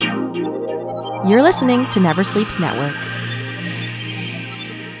You're listening to Never Sleeps Network.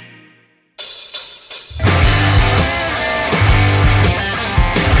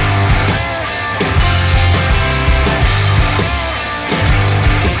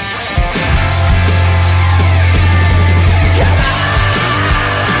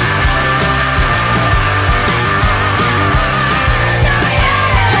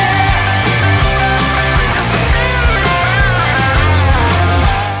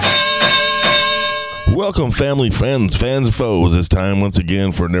 Welcome, family, friends, fans, and foes. It's time once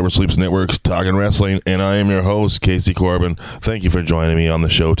again for Never Sleeps Network's Talking Wrestling, and I am your host, Casey Corbin. Thank you for joining me on the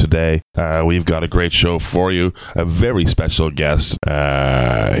show today. We've got a great show for you. A very special guest.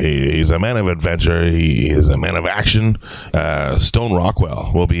 He's a man of adventure. He is a man of action. Stone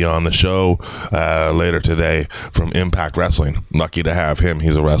Rockwell will be on the show later today from Impact Wrestling. Lucky to have him.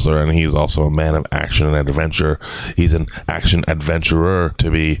 He's a wrestler, and he's also a man of action and adventure. He's an action adventurer, to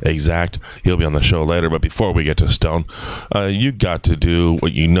be exact. He'll be on the show later, but before we get to Stone, you got to do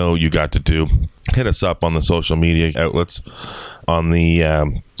what you know you got to do. Hit us up on the social media outlets. On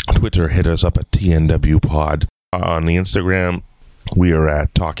the Twitter, hit us up at TNW Pod. On the Instagram, we are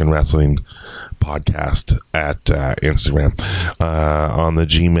at Talking Wrestling Podcast at Instagram. On the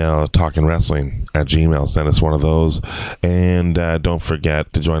Gmail, Talking Wrestling at Gmail. Send us one of those. And don't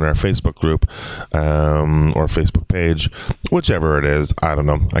forget to join our Facebook group or Facebook page, whichever it is. I don't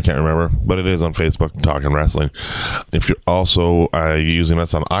know. I can't remember, but it is on Facebook, Talking Wrestling. If you're also using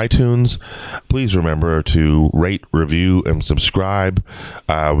us on iTunes, please remember to rate, review, and subscribe.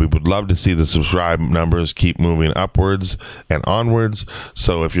 We would love to see the subscribe numbers keep moving upwards and onwards.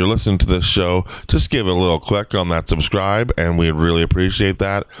 So if you're listening to this show, just give a little click on that subscribe, and we'd really appreciate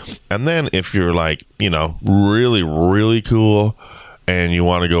that. And then if you're like, really, really cool and you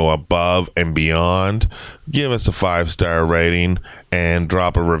want to go above and beyond, give us a 5-star rating and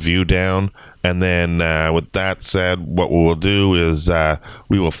drop a review down. And then with that said, what we will do is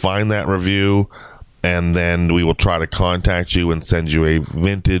we will find that review, and then we will try to contact you and send you a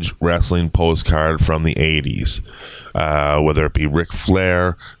vintage wrestling postcard from the 80s. Whether it be Ric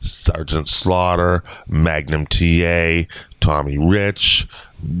Flair, Sergeant Slaughter, Magnum TA, Tommy Rich.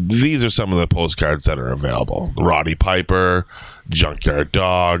 These are some of the postcards that are available. Roddy Piper, Junkyard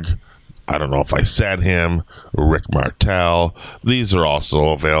Dog, I don't know if I said him, Rick Martel. These are also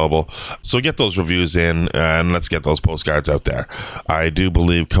available. So get those reviews in, and let's get those postcards out there. I do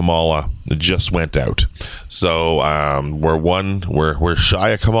believe Kamala just went out. So we're shy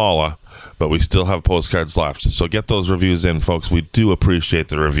of Kamala, but we still have postcards left. So get those reviews in, folks. We do appreciate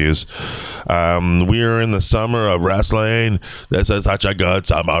the reviews. We are in the summer of wrestling. This is such a good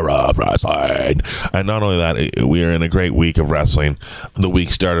summer of wrestling. And not only that, we are in a great week of wrestling. The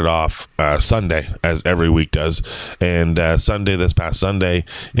week started off Sunday, as every week does. And this past Sunday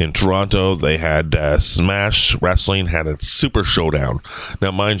in Toronto, they had Smash Wrestling had its Super Showdown.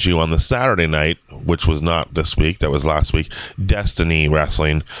 Now, mind you, on the Saturday night, which was not this week, that was last week, Destiny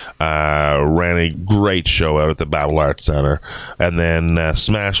Wrestling ran a great show out at the Battle Arts Center. And then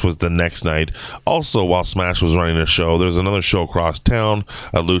Smash was the next night. Also, while Smash was running a show, there's another show across town,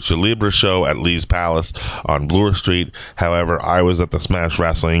 a Lucha Libre show at Lee's Palace on Bloor Street. However, I was at the Smash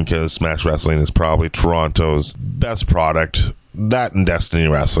Wrestling because Smash Wrestling is probably Toronto's best product. That and Destiny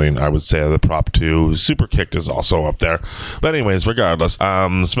Wrestling, I would say, are the prop two. Super Kicked is also up there. But anyways, regardless,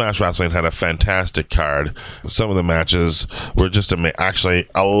 Smash Wrestling had a fantastic card. Some of the matches were just actually,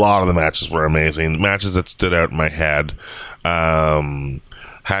 a lot of the matches were amazing. Matches that stood out in my head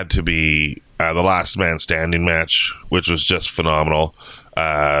had to be the Last Man Standing match, which was just phenomenal,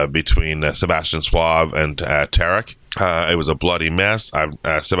 between Sebastian Suave and Tarek. It was a bloody mess.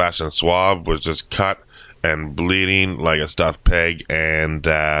 Sebastian Suave was just cut and bleeding like a stuffed pig, and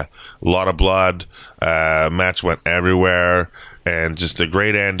a lot of blood. Match went everywhere, and just a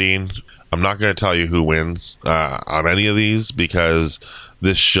great ending. I'm not going to tell you who wins on any of these because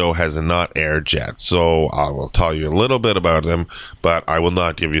this show has not aired yet. So I will tell you a little bit about them, but I will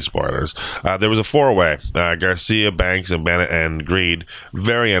not give you spoilers. There was a 4-way. Garcia, Banks, and Bennett and Greed.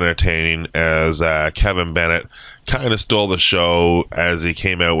 Very entertaining, as Kevin Bennett kind of stole the show as he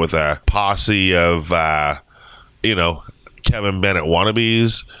came out with a posse of, Kevin Bennett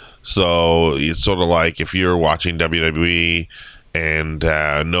wannabes. So it's sort of like if you're watching WWE and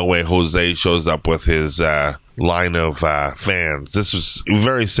No Way Jose shows up with his line of fans. This was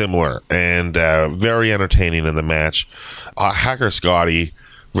very similar and very entertaining in the match. Hacker Scotty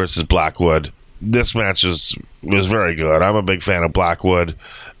versus Blackwood. This match was very good. I'm a big fan of Blackwood.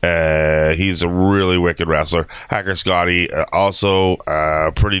 He's a really wicked wrestler. Hacker Scotty also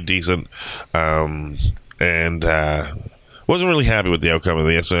pretty decent. Wasn't really happy with the outcome of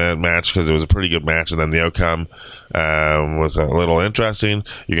the match because it was a pretty good match, and then the outcome was a little interesting.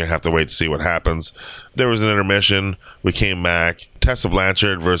 You're going to have to wait to see what happens. There was an intermission. We came back. Tessa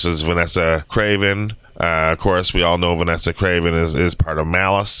Blanchard versus Vanessa Craven. Of course, we all know Vanessa Craven is part of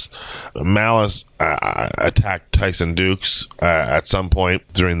Malice. Malice attacked Tyson Dukes at some point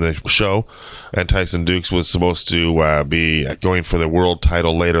during the show, and Tyson Dukes was supposed to be going for the world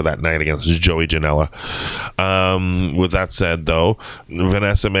title later that night against Joey Janela. With that said, though,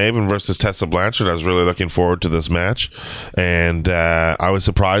 Vanessa Maven versus Tessa Blanchard, I was really looking forward to this match, and I was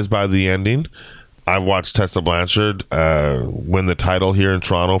surprised by the ending. I've watched Tessa Blanchard win the title here in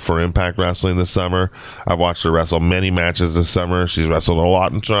Toronto for Impact Wrestling this summer. I've watched her wrestle many matches this summer. She's wrestled a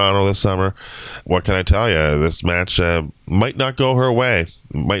lot in Toronto this summer. What can I tell you? This match might not go her way.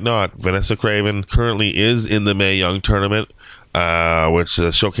 Might not. Vanessa Craven currently is in the Mae Young tournament, which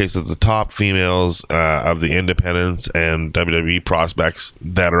showcases the top females of the independents and WWE prospects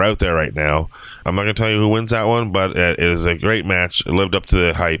that are out there right now. I'm not going to tell you who wins that one, but it is a great match. It lived up to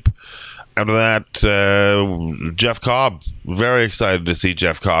the hype. After that, Jeff Cobb. Very excited to see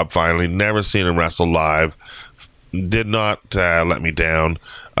Jeff Cobb finally. Never seen him wrestle live. Did not let me down.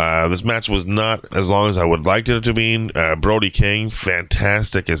 This match was not as long as I would like it to be. Brody King,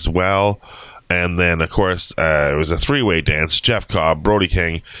 fantastic as well. And then, of course, it was a three-way dance. Jeff Cobb, Brody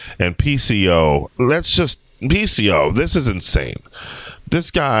King, and PCO. PCO, this is insane.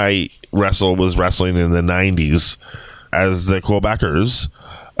 This guy was wrestling in the 90s as the Quebecers.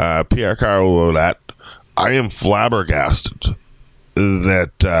 Pierre-Carl Ouellet. I am flabbergasted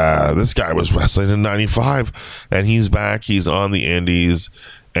that this guy was wrestling in 95, and he's back. He's on the indies,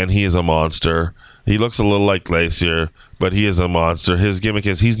 and he is a monster. He looks a little like Glacier, but he is a monster. His gimmick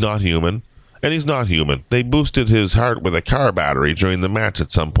is he's not human, and he's not human. They boosted his heart with a car battery during the match at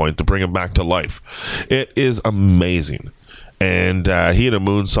some point to bring him back to life. It is amazing. And he had a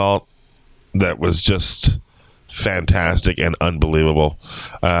moonsault that was just fantastic and unbelievable.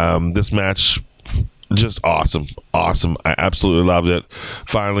 This match, just awesome. I absolutely loved it.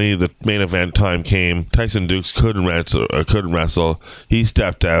 Finally, the main event time came. Tyson Dukes couldn't wrestle. He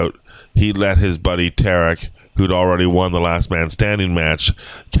stepped out. He let his buddy Tarek, who'd already won the last man standing match,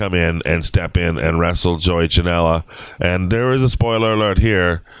 come in and step in and wrestle Joey Janela. And there is a spoiler alert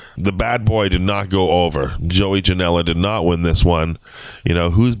here. The bad boy did not go over. Joey Janela did not win this one. You know,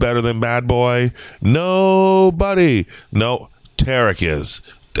 who's better than Bad Boy? Nobody. No, Tarek is.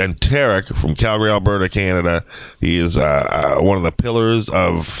 And Tarek from Calgary, Alberta, Canada, he is one of the pillars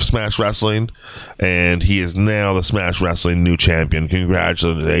of Smash Wrestling, and he is now the Smash Wrestling new champion.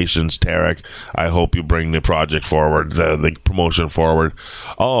 Congratulations, Tarek. I hope you bring the project forward, the promotion forward.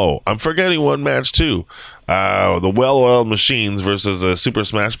 Oh, I'm forgetting one match too. The Well-Oiled Machines versus the Super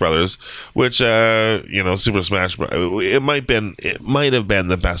Smash Brothers, which Super Smash it might have been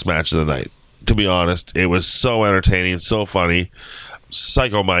the best match of the night. To be honest, it was so entertaining, so funny.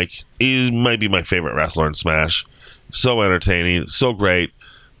 Psycho Mike, he might be my favorite wrestler in Smash. So entertaining, so great,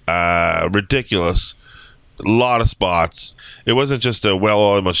 ridiculous, a lot of spots. It wasn't just a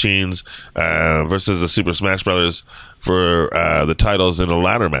Well-Oiled Machines versus the Super Smash Brothers for the titles in a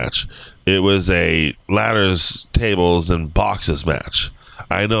ladder match. It was a ladders, tables, and boxes match.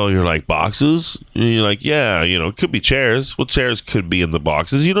 I know you're like, boxes? You're like, yeah, it could be chairs. Well, chairs could be in the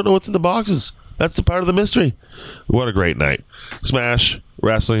boxes. You don't know what's in the boxes. That's the part of the mystery. What a great night. Smash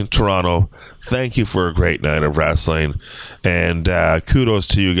Wrestling Toronto, thank you for a great night of wrestling. And kudos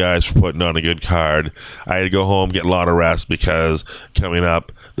to you guys for putting on a good card. I had to go home, get a lot of rest, because coming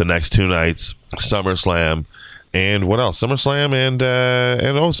up the next two nights, SummerSlam, and what else? SummerSlam and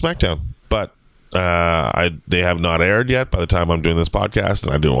SmackDown. But they have not aired yet by the time I'm doing this podcast,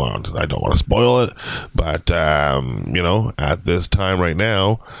 and I don't want to spoil it, but at this time right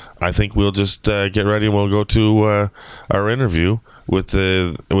now, I think we'll just get ready and we'll go to our interview with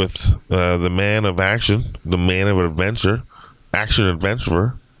the man of action, the man of adventure, action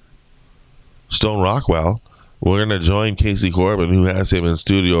adventurer, Stone Rockwell. We're going to join Casey Corbin, who has him in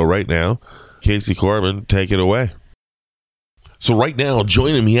studio right now. Casey Corbin, take it away. So right now,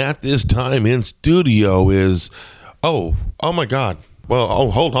 joining me at this time in studio is, oh my God.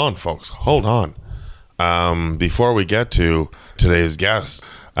 Well, hold on, folks. Hold on. Before we get to today's guest,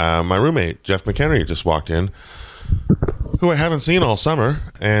 my roommate, Jeff McHenry, just walked in, who I haven't seen all summer,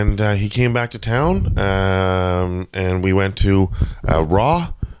 and he came back to town, and we went to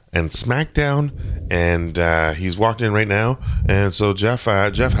Raw and SmackDown, and he's walked in right now. And so, Jeff,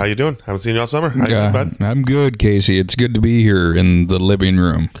 how you doing? Haven't seen you all summer. How you doing, bud? I'm good, Casey. It's good to be here in the living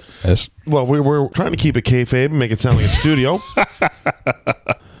room. Yes. Well, we're trying to keep it kayfabe and make it sound like a studio.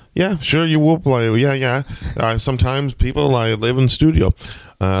 Yeah, sure, you will play. Yeah. Sometimes people live in studio.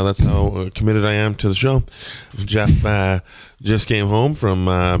 That's how committed I am to the show. Jeff just came home from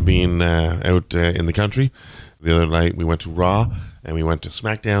being out in the country. The other night we went to Raw and we went to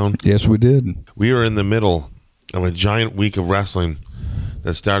SmackDown. Yes, we did. We were in the middle of a giant week of wrestling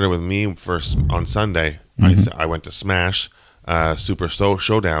that started with me first on Sunday. I went to Smash Super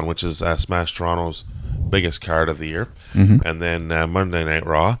Showdown, which is Smash Toronto's biggest card of the year. And then Monday Night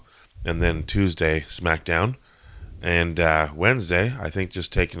Raw, and then Tuesday SmackDown, and Wednesday I think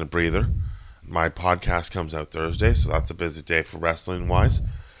just taking a breather. My podcast comes out Thursday, so that's a busy day for wrestling wise.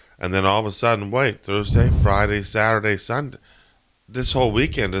 And then all of a sudden, Thursday, Friday, Saturday, Sunday, this whole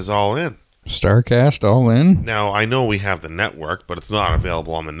weekend is all in. Starcast all in. Now I know we have the network, but it's not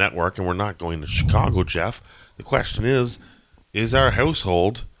available on the network, and we're not going to Chicago, Jeff. The question is our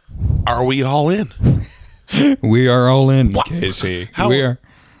household, are we all in? We are all in, Casey. We are.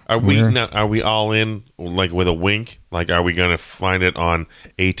 Are we all in, like, with a wink? Like, are we going to find it on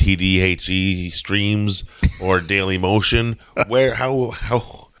ATDHE streams or Daily Motion?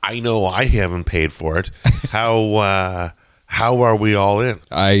 How I know I haven't paid for it. How are we all in?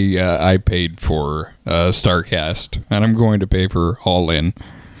 I paid for Starcast, and I'm going to pay for All In.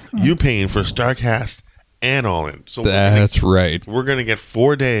 You paying for Starcast and All In? So that's right. We're going to get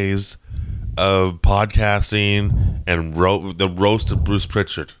 4 days of podcasting and the roast of Bruce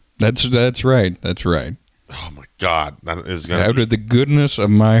Pritchard. That's right. That's right. Oh my God, that is going out of the goodness of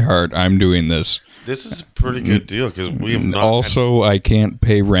my heart, I'm doing this. This is a pretty good deal because we have not. Also, I can't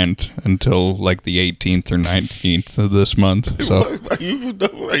pay rent until like the 18th or 19th of this month. So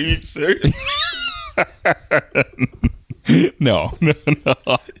are you serious? No. I'm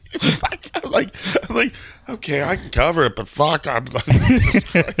like, okay, I can cover it, but fuck, I'm like, Jesus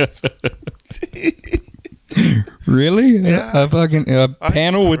Christ. Really? Yeah. A fucking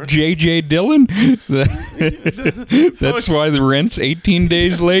panel with J.J. Dillon? That's why the rent's 18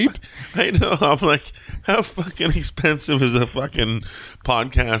 days late? I know. I'm like, how fucking expensive is a fucking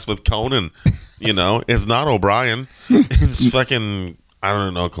podcast with Conan? You know, it's not O'Brien. It's fucking... I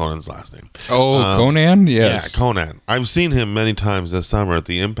don't know Conan's last name. Oh, Conan? Yes. Yeah, Conan. I've seen him many times this summer at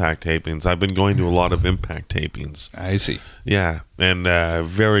the Impact tapings. I've been going to a lot of Impact tapings. I see. Yeah, and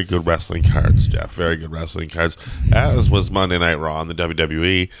very good wrestling cards, Jeff. Very good wrestling cards. As was Monday Night Raw on the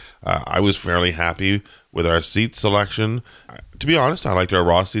WWE. I was fairly happy with our seat selection. To be honest, I liked our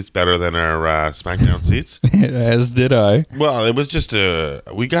Raw seats better than our SmackDown seats. As did I. Well, it was just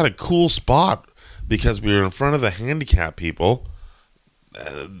we got a cool spot because we were in front of the handicap people.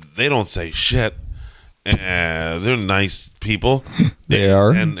 They don't say shit. They're nice people. They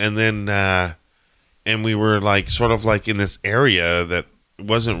are. And then and we were like sort of like in this area that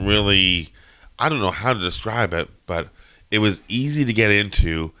wasn't really, I don't know how to describe it, but it was easy to get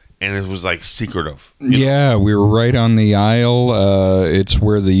into and it was like secretive. Yeah, we were right on the aisle. It's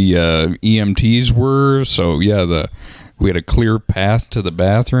where the EMTs were. So yeah, we had a clear path to the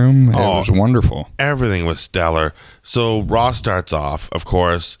bathroom. It was wonderful. Everything was stellar. So Raw starts off, of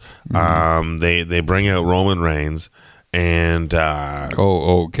course. They bring out Roman Reigns, and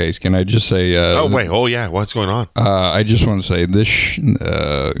okay. Can I just say? What's going on? I just want to say this.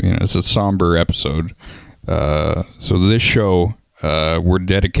 It's a somber episode. So this show, we're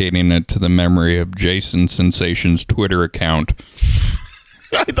dedicating it to the memory of Jason Sensation's Twitter account.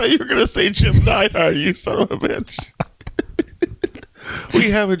 I thought you were going to say Jim Neidhart. You son of a bitch. We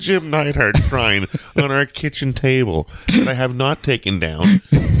have a Jim Neidhart shrine on our kitchen table that I have not taken down.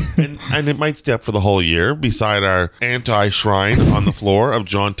 And it might step for the whole year beside our anti-shrine on the floor of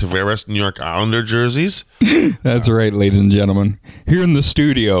John Tavares New York Islander jerseys. That's right, ladies and gentlemen. Here in the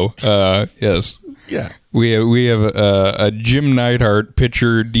studio, yes. Yeah. We have a Jim Neidhart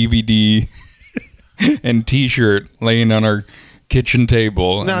picture, DVD, and T-shirt laying on our kitchen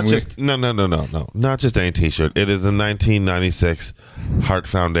table. No. Not just any T-shirt. It is a 1996 Hart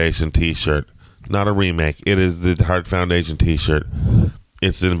Foundation T-shirt. Not a remake. It is the Hart Foundation T-shirt.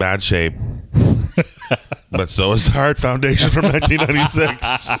 It's in bad shape. But so is the Hart Foundation from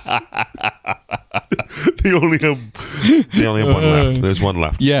 1996. They only have one left. There's one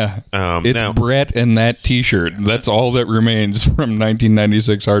left. Yeah. It's Brett and that T-shirt. That's all that remains from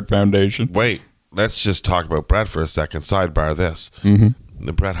 1996 Hart Foundation. Wait. Let's just talk about Bret for a second. Sidebar this.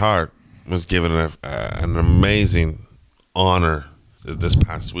 The Bret Hart was given an amazing honor this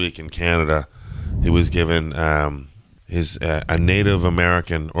past week in Canada. He was given his a Native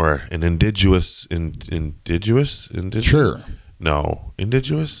American or an indigenous. Sure. No.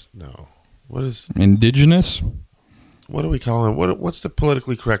 Indigenous? No. What is... Indigenous? What do we call him? What's the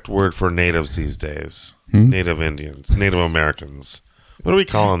politically correct word for natives these days? Native Indians. Native Americans. What are we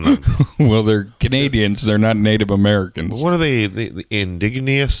calling them? Well, they're Canadians. They're not Native Americans. What are they? The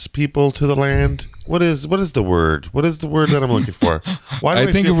indigenous people to the land? What is the word? What is the word that I'm looking for? Why do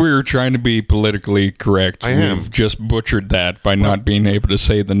I think feel- if we were trying to be politically correct, I am. we've just butchered that by not being able to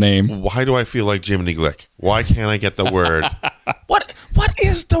say the name. Why do I feel like Jiminy Glick? Why can't I get the word? What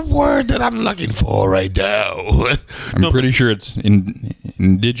is the word that I'm looking for right now? I'm pretty sure it's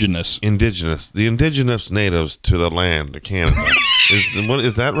indigenous. Indigenous, the indigenous natives to the land of Canada.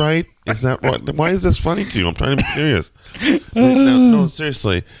 Is that right? Is that what? Why is this funny to you? I'm trying to be serious. No,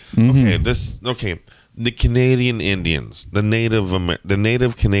 seriously. Okay. The Canadian Indians, the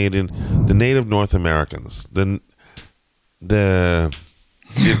native Canadian, the native North Americans, the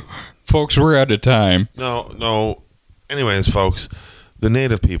Folks, we're out of time. No. Anyways, folks, the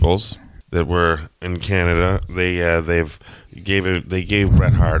native peoples that were in Canada, they gave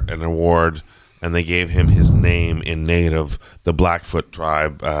Bret Hart an award, and they gave him his name in native, the Blackfoot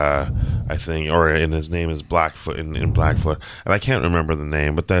tribe, I think, and his name is Blackfoot in Blackfoot, and I can't remember the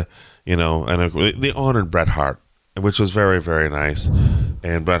name, but they honored Bret Hart, which was very, very nice.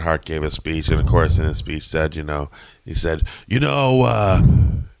 And Bret Hart gave a speech, and of course, in his speech said, he said,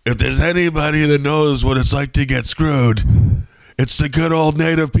 if there's anybody that knows what it's like to get screwed, it's the good old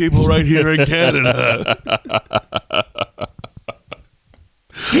native people right here in Canada.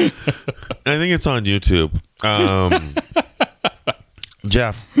 I think it's on YouTube.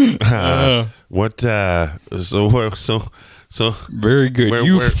 Jeff, what? So Very good.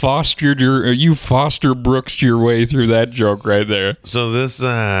 You Foster Brooks your way through that joke right there. So this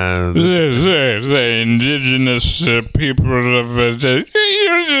The indigenous people of of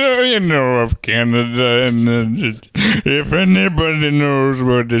Canada, and if anybody knows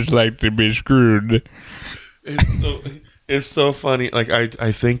what it's like to be screwed. It's so funny. Like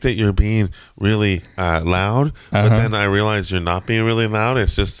I think that you're being really loud, but then I realize you're not being really loud.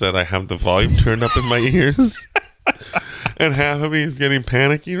 It's just that I have the volume turned up in my ears. And half of me is getting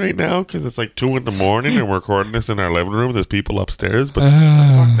panicky right now because it's like 2 a.m. and we're recording this in our living room. There's people upstairs, but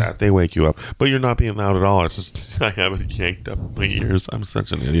fuck that. They wake you up. But you're not being loud at all. It's just I have it yanked up in my ears. I'm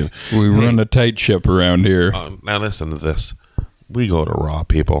such an idiot. We run a tight ship around here. Now listen to this. We go to Raw,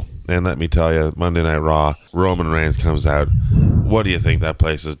 people. And let me tell you, Monday Night Raw, Roman Reigns comes out. What do you think that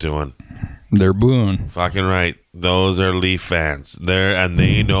place is doing? They're booing. Fucking right. Those are Leaf fans. And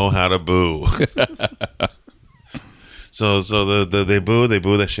they know how to boo. So they boo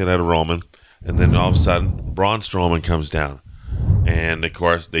the shit out of Roman, and then all of a sudden Braun Strowman comes down, and of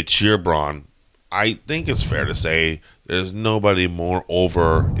course they cheer Braun. I think it's fair to say there's nobody more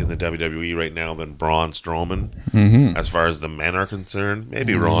over in the WWE right now than Braun Strowman, as far as the men are concerned.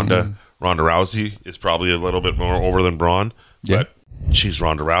 Maybe Ronda Rousey is probably a little bit more over than Braun, but she's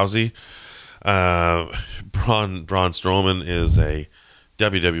Ronda Rousey. Braun Strowman is a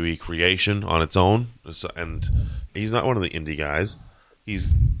WWE creation on its own, and he's not one of the indie guys.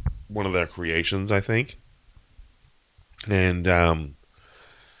 He's one of their creations, I think. And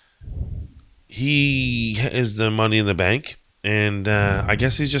he is the Money in the Bank, and I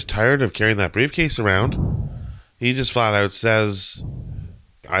guess he's just tired of carrying that briefcase around. He just flat out says,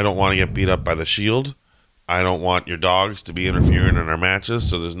 I don't want to get beat up by the Shield. I don't want your dogs to be interfering in our matches,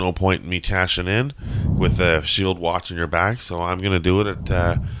 so there's no point in me cashing in with the Shield watching your back, so I'm going to do it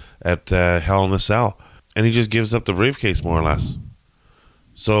at Hell in a Cell. And he just gives up the briefcase, more or less.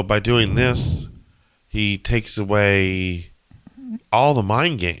 So by doing this, he takes away all the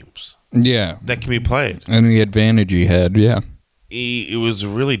mind games that can be played. And the advantage he had, It was a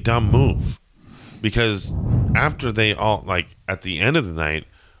really dumb move. Because after they all, like, at the end of the night,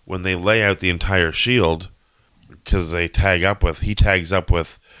 when they lay out the entire Shield, because he tags up with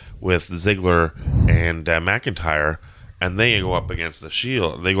Ziggler and McIntyre, and they go up against the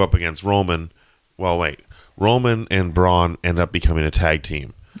Shield. They go up against Roman. Well, wait. Roman and Braun end up becoming a tag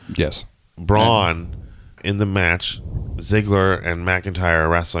team. Yes. Braun, in the match, Ziggler and McIntyre are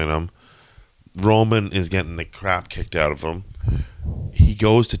wrestling him. Roman is getting the crap kicked out of him. He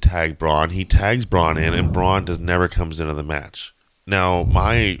goes to tag Braun. He tags Braun in, and Braun never comes into the match. Now,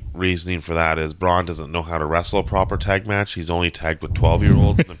 my reasoning for that is Braun doesn't know how to wrestle a proper tag match. He's only tagged with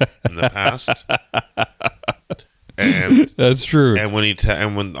 12-year-olds in the past. And that's true. And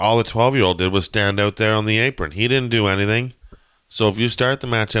when all the 12-year-old did was stand out there on the apron, he didn't do anything. So if you start the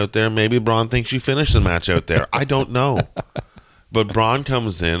match out there, maybe Braun thinks you finished the match out there. I don't know. But Braun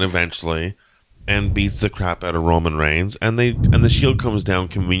comes in eventually and beats the crap out of Roman Reigns, and the Shield comes down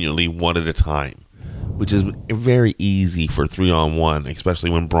conveniently one at a time, which is very easy for 3-on-1,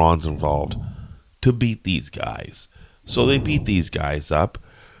 especially when Braun's involved, to beat these guys. So they beat these guys up.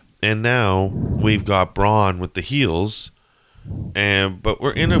 And now we've got Braun with the heels But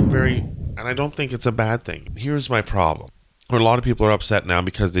we're in a very, and I don't think it's a bad thing. Here's my problem. Where a lot of people are upset now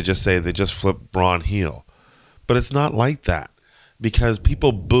because they just say they just flipped Braun heel. But it's not like that, because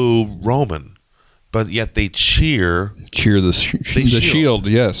people boo Roman, but yet they cheer the Shield.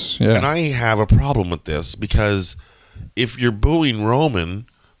 Yes, yeah. And I have a problem with this, because if you're booing Roman,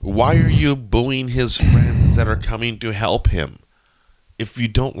 why are you booing his friends that are coming to help him? If you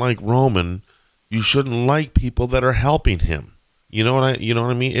don't like Roman, you shouldn't like people that are helping him. You know what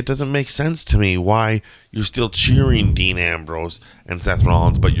I mean? It doesn't make sense to me why you're still cheering Dean Ambrose and Seth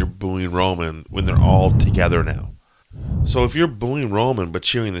Rollins, but you're booing Roman when they're all together now. So if you're booing Roman but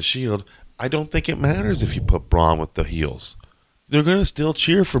cheering the Shield, I don't think it matters if you put Braun with the heels. They're going to still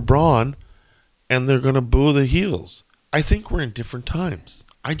cheer for Braun, and they're going to boo the heels. I think we're in different times.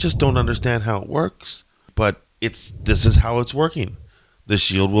 I just don't understand how it works, but this is how it's working. The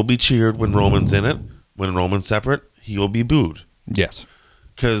Shield will be cheered when Roman's in it. When Roman's separate, he will be booed. Yes.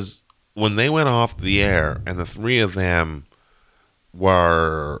 Because when they went off the air and the three of them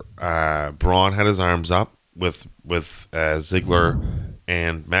were, Braun had his arms up with Ziggler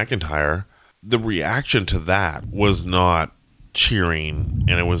and McIntyre, the reaction to that was not cheering,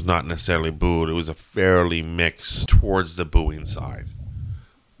 and it was not necessarily booed. It was a fairly mix towards the booing side.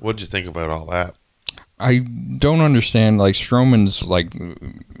 What did you think about all that? I don't understand. Like, Strowman's like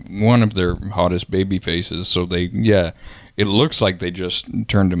one of their hottest baby faces, so it looks like they just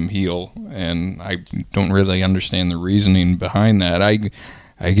turned him heel, and I don't really understand the reasoning behind that.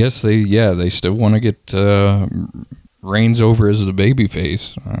 I guess they still want to get Reigns over as the baby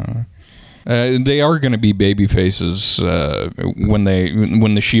face. They are going to be baby faces when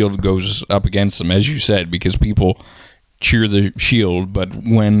the Shield goes up against them, as you said, because people cheer the Shield, but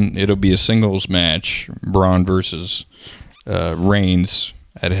when it'll be a singles match, Braun versus Reigns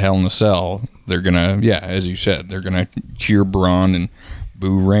at Hell in a Cell, they're gonna, as you said, they're gonna cheer Braun and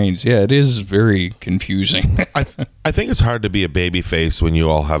boo Reigns. Yeah, it is very confusing. I think it's hard to be a baby face when you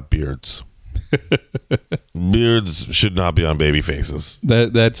all have beards. Beards should not be on baby faces.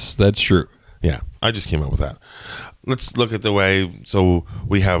 That's true. Yeah, I just came up with that. Let's look at the way. So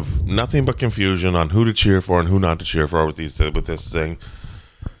we have nothing but confusion on who to cheer for and who not to cheer for with this thing.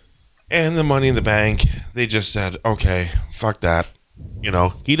 And the Money in the Bank, they just said, okay, fuck that.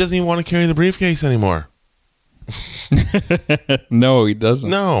 He doesn't even want to carry the briefcase anymore. No, he doesn't.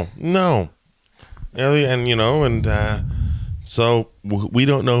 No. And so we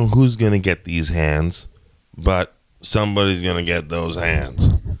don't know who's going to get these hands, but somebody's going to get those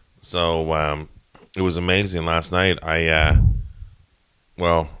hands. So it was amazing last night.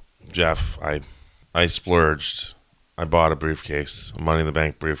 Jeff, I splurged. I bought a briefcase, a Money in the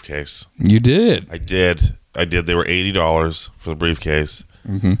Bank briefcase. You did? I did. They were $80 for the briefcase.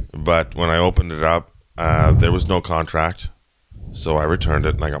 Mm-hmm. But when I opened it up, there was no contract. So I returned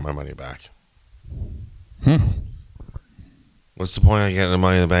it and I got my money back. What's the point of getting the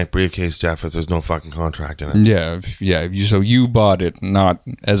Money in the Bank briefcase, Jeff, if there's no fucking contract in it? Yeah. So you bought it not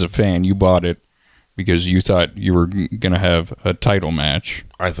as a fan. You bought it because you thought you were going to have a title match.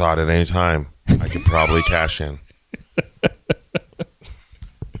 I thought at any time I could probably cash in.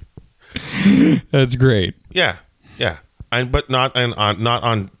 That's great. Yeah. But not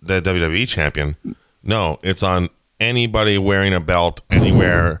on the WWE champion. No, it's on anybody wearing a belt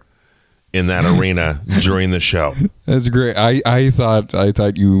anywhere in that arena during the show. That's great. I thought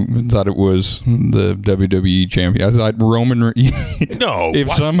you thought it was the WWE champion. I thought Roman. No.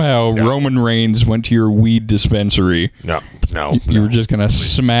 If somehow Roman Reigns went to your weed dispensary, no, you were just gonna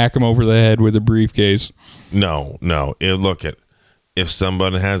smack him over the head with a briefcase. No. If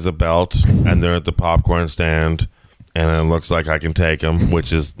someone has a belt and they're at the popcorn stand and it looks like I can take them,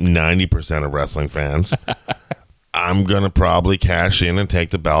 which is 90% of wrestling fans, I'm going to probably cash in and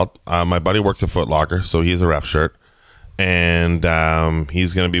take the belt. My buddy works at Foot Locker, so he's a ref shirt. And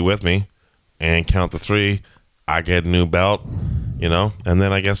he's going to be with me and count the 3. I get a new belt, and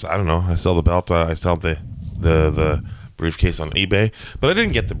then I guess, I don't know, I sell the belt. I sell the briefcase on eBay. But I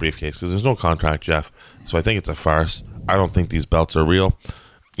didn't get the briefcase because there's no contract, Jeff. So I think it's a farce. I don't think these belts are real,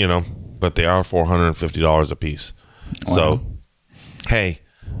 but they are $450 a piece. Wow. So, hey,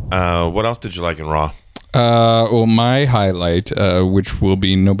 what else did you like in Raw? Well, my highlight, which will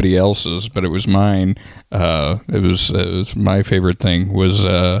be nobody else's, but it was mine. It was my favorite thing was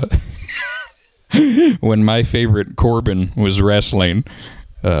when my favorite Corbin was wrestling.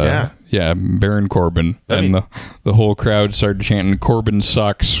 Baron Corbin, and the whole crowd started chanting "Corbin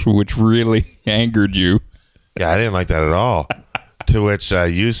sucks," which really angered you. Yeah, I didn't like that at all. To which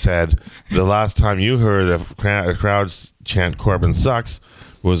you said the last time you heard a crowd chant "Corbin sucks"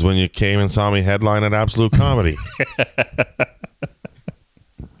 was when you came and saw me headline at Absolute Comedy.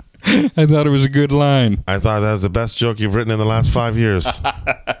 I thought it was a good line. I thought that was the best joke you've written in the last 5 years.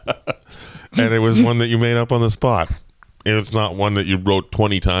 And it was one that you made up on the spot. It's not one that you wrote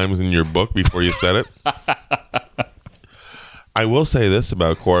 20 times in your book before you said it. I will say this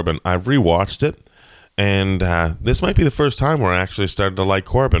about Corbin. I've rewatched it, and this might be the first time where I actually started to like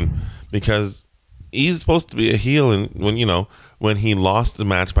Corbin, because he's supposed to be a heel, and when he lost the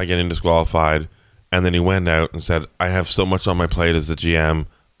match by getting disqualified, and then he went out and said, I have so much on my plate as the GM,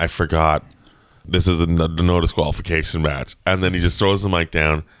 I forgot this is the no disqualification match. And then he just throws the mic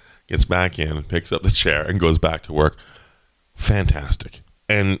down, gets back in, picks up the chair, and goes back to work. Fantastic.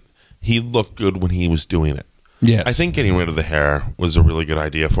 And he looked good when he was doing it. Yes. I think getting rid of the hair was a really good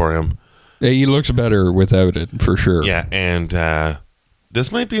idea for him. He looks better without it, for sure. Yeah, and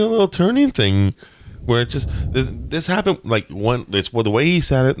this might be a little turning thing where it just, this happened, like, the way he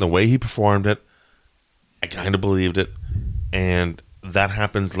said it and the way he performed it, I kind of believed it. And that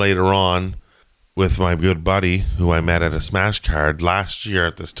happens later on with my good buddy who I met at a Smash Card last year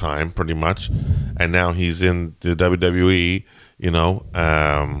at this time, pretty much. And now he's in the WWE,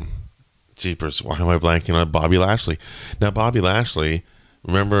 jeepers, why am I blanking on Bobby Lashley? Now, Bobby Lashley,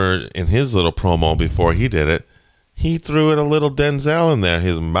 remember in his little promo before he did it, he threw in a little Denzel in there.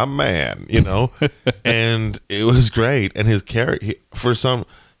 He's my man, and it was great. And his character,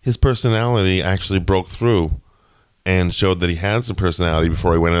 his personality actually broke through and showed that he had some personality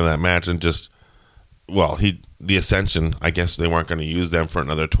before he went into that match. And just, the Ascension, I guess they weren't going to use them for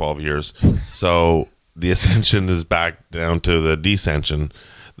another 12 years. So the Ascension is back down to the Descension.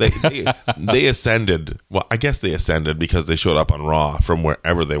 They ascended. Well, I guess they ascended because they showed up on Raw from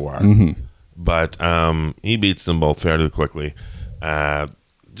wherever they were. Mm-hmm. But he beats them both fairly quickly.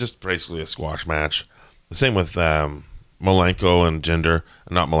 Just basically a squash match. The same with Malenko and Jinder.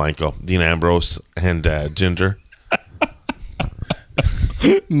 Not Malenko. Dean Ambrose and Jinder.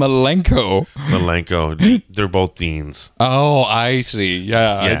 Malenko. They're both Deans. Oh, I see.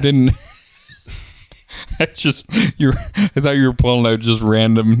 Yeah. I didn't... I thought you were pulling out just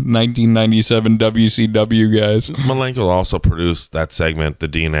random 1997 WCW guys. Malenko also produced that segment, the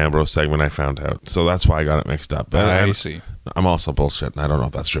Dean Ambrose segment, I found out. So that's why I got it mixed up. I see. I'm also bullshitting. I don't know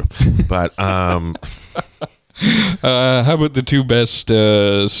if that's true. But how about the two best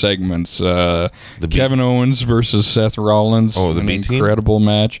segments? Kevin Owens versus Seth Rollins. Oh, the B team? Incredible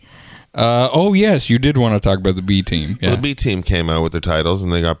match. Oh, yes, you did want to talk about the B team. Yeah. Well, the B team came out with their titles,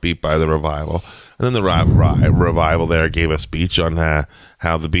 and they got beat by the Revival. And then the Revival there gave a speech on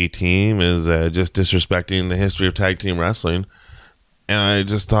how the B team is just disrespecting the history of tag team wrestling. And I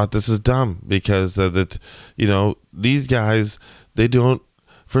just thought, this is dumb, because these guys, they don't.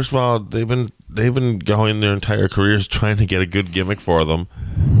 First of all, they've been going their entire careers trying to get a good gimmick for them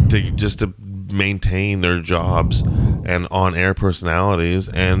to maintain their jobs and on-air personalities,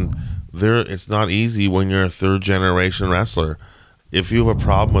 and it's not easy when you're a third-generation wrestler. If you have a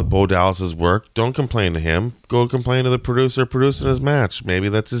problem with Bo Dallas's work, don't complain to him. Go complain to the producer producing his match. Maybe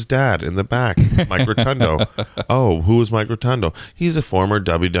that's his dad in the back, Mike Rotundo. Oh, who is Mike Rotundo? He's a former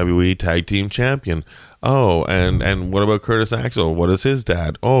WWE Tag Team Champion. Oh, and what about Curtis Axel? What is his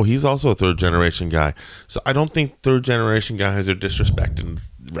dad? Oh, he's also a third-generation guy. So I don't think third-generation guys are disrespecting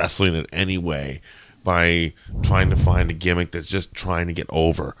wrestling in any way by trying to find a gimmick that's just trying to get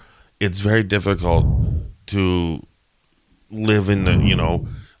over. It's very difficult to live in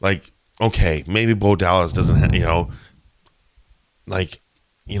the, okay, maybe Bo Dallas doesn't have,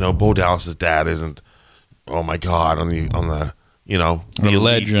 Bo Dallas's dad isn't, oh my God, on the the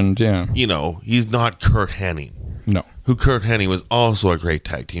legend, yeah. He's not Kurt Hennig. No. Who Kurt Hennig was also a great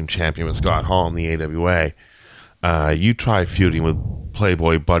tag team champion with Scott Hall in the AWA. You try feuding with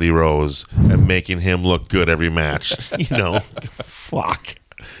Playboy Buddy Rose and making him look good every match. Fuck.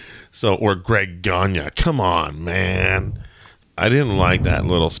 So, or Greg Gagne. Come on, man. I didn't like that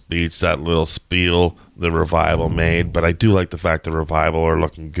little speech, that little spiel the Revival made, but I do like the fact the Revival are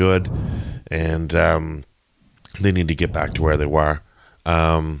looking good, and they need to get back to where they were.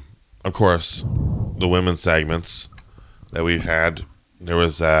 Of course, the women's segments that we had, there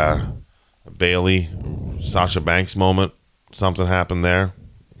was a Bailey, Sasha Banks moment. Something happened there.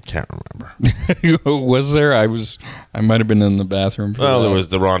 Can't remember. Was there? I might have been in the bathroom. Well, there was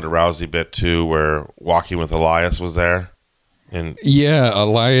the Ronda Rousey bit too, where Walking with Elias was there. And yeah,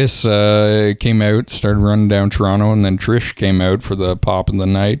 Elias came out, started running down Toronto, and then Trish came out for the pop of the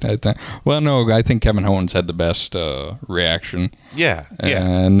night. I think. Well, no, I think Kevin Owens had the best reaction. Yeah,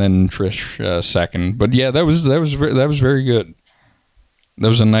 and then Trish second. But yeah, that was very good. That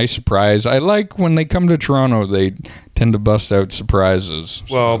was a nice surprise. I like when they come to Toronto, they tend to bust out surprises.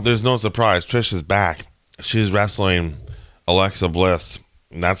 Well, there's no surprise. Trish is back. She's wrestling Alexa Bliss.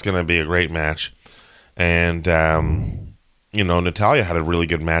 That's going to be a great match. And, Natalya had a really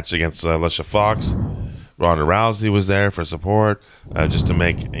good match against Alicia Fox. Ronda Rousey was there for support, just to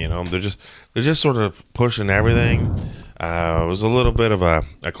make, they're just sort of pushing everything. It was a little bit of a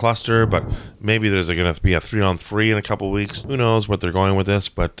cluster, but maybe there's going to be a 3-on-3 in a couple weeks. Who knows what they're going with this,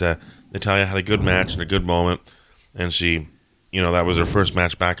 but Natalya had a good match and a good moment, and she, that was her first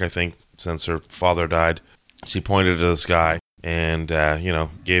match back, I think, since her father died. She pointed to the sky and,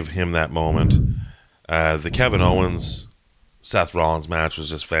 gave him that moment. The Kevin Owens-Seth Rollins match was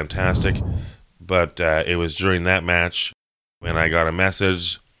just fantastic, but it was during that match when I got a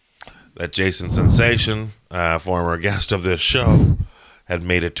message that Jason Sensation, former guest of this show, had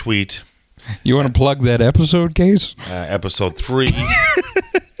made a tweet. You want to plug that episode, Case? Episode 3.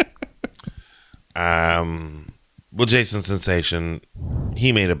 Well, Jason Sensation,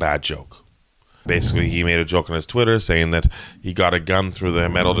 he made a bad joke. Basically, he made a joke on his Twitter saying that he got a gun through the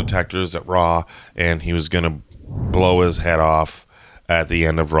metal detectors at Raw and he was going to blow his head off at the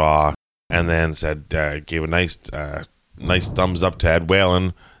end of Raw, and then said, gave a nice thumbs up to Ed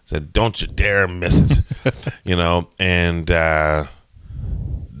Whalen, said, "Don't you dare miss it." And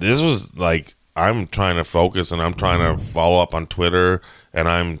this was like, I'm trying to focus and I'm trying to follow up on Twitter and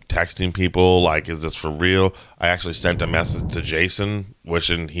I'm texting people like, is this for real? I actually sent a message to Jason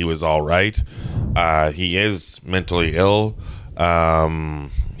wishing he was all right. He is mentally ill.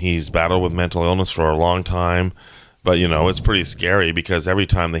 He's battled with mental illness for a long time, but it's pretty scary because every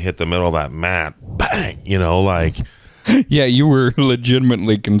time they hit the middle of that mat, bang, Yeah, you were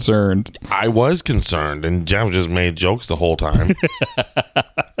legitimately concerned. I was concerned, and Jeff just made jokes the whole time.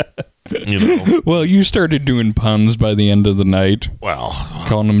 Well, you started doing puns by the end of the night. Well,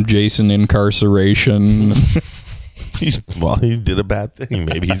 calling him Jason Incarceration. He did a bad thing.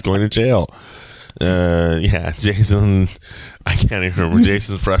 Maybe he's going to jail. Jason, I can't even remember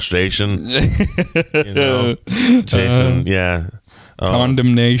Jason's frustration. Jason,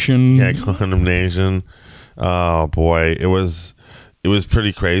 condemnation. Yeah, condemnation. Oh boy, it was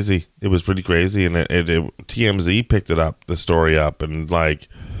pretty crazy. It was pretty crazy, and it TMZ picked it up, the story up, and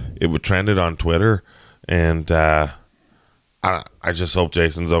it trended on Twitter. And I just hope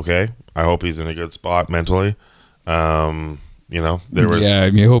Jason's okay. I hope he's in a good spot mentally. There was I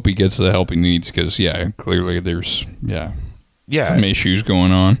hope he gets the help he needs because clearly there's some issues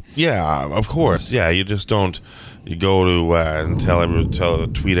going on. Yeah, of course. Yeah, you just don't. You go to and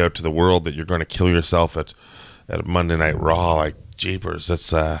tweet out to the world that you're going to kill yourself at Monday Night Raw. Like, jeepers, it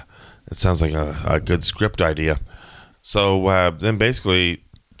sounds like a good script idea. So then basically,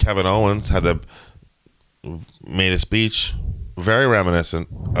 Kevin Owens made a speech very reminiscent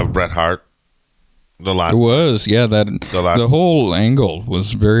of Bret Hart. The whole angle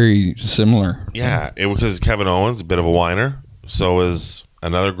was very similar. Yeah, it was because Kevin Owens, a bit of a whiner. So is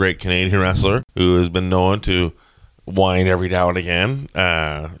another great Canadian wrestler who has been known to whine every now and again,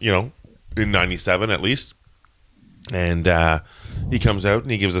 in 97 at least. And he comes out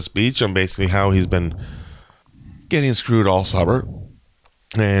and he gives a speech on basically how he's been getting screwed all summer.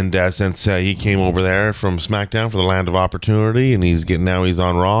 And since he came over there from SmackDown for the Land of Opportunity, and he's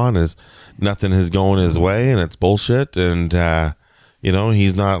on Raw, and nothing is going his way, and it's bullshit. And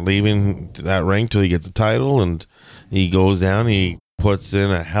he's not leaving that ring till he gets the title, and he goes down, he puts in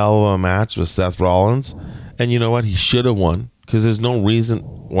a hell of a match with Seth Rollins, and you know what? He should have won, because there's no reason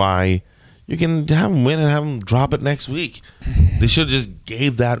why you can have him win and have him drop it next week. They should have just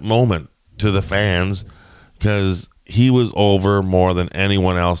gave that moment to the fans, because he was over more than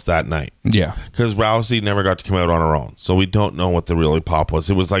anyone else that night. Yeah. Because Rousey never got to come out on her own, so we don't know what the really pop was.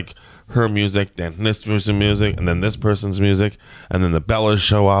 It was like her music, then this person's music, and then this person's music, and then the Bellas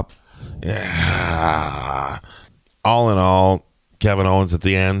show up. Yeah. All in all, Kevin Owens at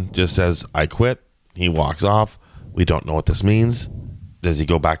the end just says, "I quit." He walks off. We don't know what this means. Does he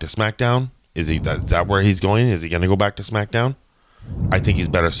go back to SmackDown? Is that where he's going? Is he going to go back to SmackDown? I think he's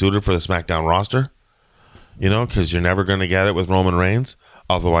better suited for the SmackDown roster. Because you're never going to get it with Roman Reigns.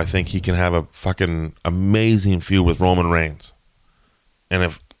 Although I think he can have a fucking amazing feud with Roman Reigns.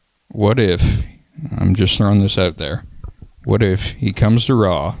 And what if, I'm just throwing this out there, what if he comes to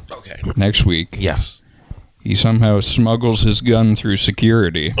Raw next week? Yes. He somehow smuggles his gun through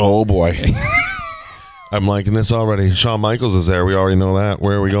security. Oh, boy. I'm liking this already. Shawn Michaels is there. We already know that.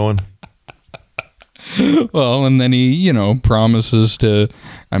 Where are we going? Well, and then he, promises to...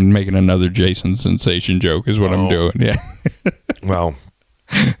 I'm making another Jason Sensation joke is what I'm doing. Yeah. Well...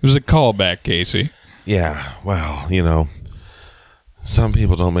 It was a callback, Casey. Yeah. Well, Some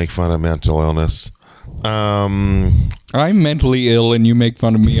people don't make fun of mental illness. I'm mentally ill, and you make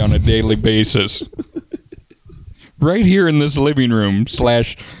fun of me on a daily basis. Right here in this living room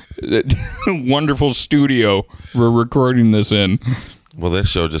 / wonderful studio we're recording this in. Well, this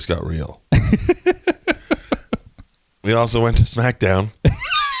show just got real. We also went to SmackDown.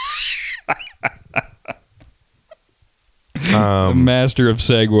 The master of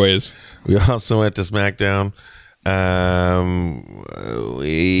segues. We also went to SmackDown.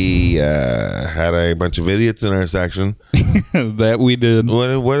 We had a bunch of idiots in our section. That we did. What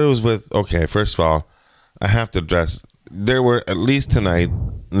it was with... Okay, first of all, I have to address... There were, at least tonight,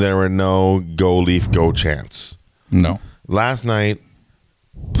 there were no Go Leaf Go chants. No. Last night,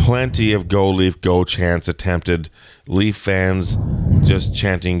 plenty of Go Leaf Go chants attempted. Leaf fans just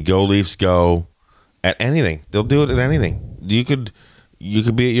chanting Go Leafs Go at anything. They'll do it at anything. You could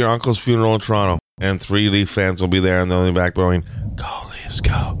be at your uncle's funeral in Toronto, and 3 Leaf fans will be there, and they'll be back going, Go Leafs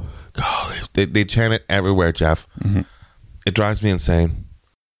Go, Go Leafs. They chant it everywhere, Jeff. Mm-hmm. It drives me insane.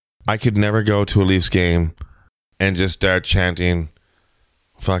 I could never go to a Leafs game and just start chanting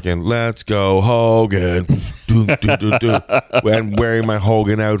fucking "Let's go Hogan," do, do, do, do, and wearing my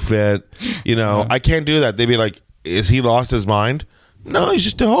Hogan outfit. You know, I can't do that. They'd be like, "Is he lost his mind?" No, he's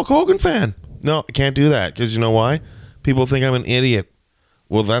just a Hulk Hogan fan. No, I can't do that because you know why? People think I'm an idiot.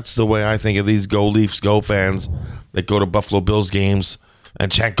 Well, that's the way I think of these Go Leafs Go fans that go to Buffalo Bills games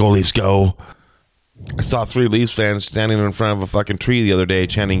and chant Go Leafs Go. I saw 3 Leafs fans standing in front of a fucking tree the other day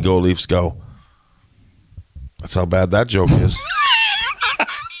chanting Go Leafs Go. That's how bad that joke is.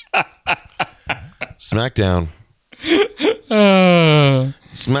 SmackDown.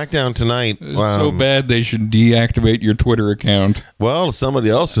 SmackDown tonight. So bad they should deactivate your Twitter account. Well, somebody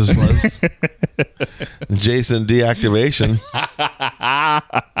else's was. Jason deactivation.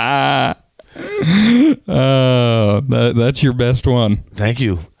 That's your best one. Thank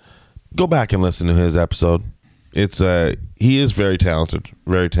you. Go back and listen to his episode. It's he is very talented.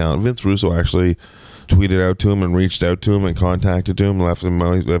 Very talented. Vince Russo actually tweeted out to him and reached out to him and contacted him, left him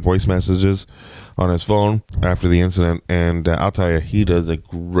voice messages on his phone after the incident, and I'll tell you, he does a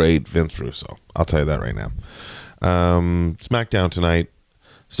great Vince Russo. I'll tell you that right now. SmackDown tonight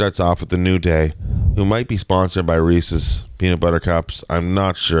starts off with the New Day, who might be sponsored by Reese's Peanut Butter Cups. I'm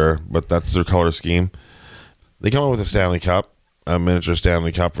not sure, but that's their color scheme. They come up with a Stanley Cup, a miniature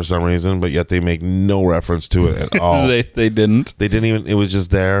Stanley Cup for some reason, but yet they make no reference to it at all. They didn't. They didn't even. It was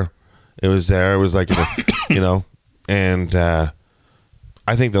just there. It was there. It was like, and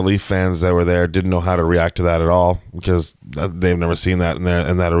I think the Leaf fans that were there didn't know how to react to that at all because they've never seen that in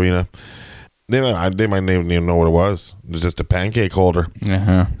that arena. They might even know what it was. It was just a pancake holder.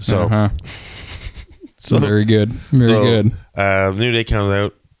 So very good. Very good. New Day comes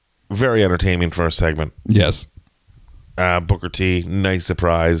out. Very entertaining first segment. Yes. Booker T, nice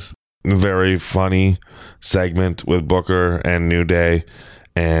surprise. Very funny segment with Booker and New Day.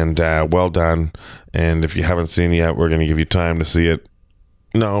 And well done. And if you haven't seen it yet, we're going to give you time to see it.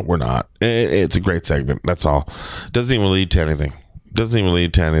 No, we're not. It's a great segment. That's all. Doesn't even lead to anything.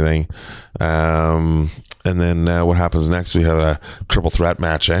 And then what happens next? We have a triple threat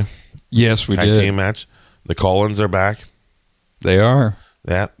match, eh? Yes, we Tag did. team match. The Collins are back. They are.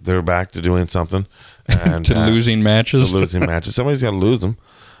 Yeah, they're back to doing something. And, to losing matches. Somebody's got to lose them.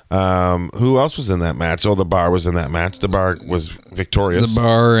 Who else was in that match? Oh, the Bar was in that match. The Bar was victorious. The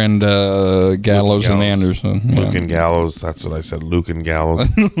Bar and Gallows and Anderson. Yeah. Luke and Gallows. That's what I said. Luke and Gallows.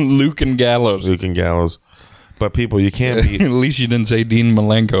 Luke and Gallows. Luke and Gallows. But people, you can't beat At least you didn't say Dean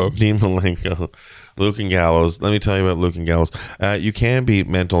Malenko. Dean Malenko. Luke and Gallows. Let me tell you about Luke and Gallows. You can beat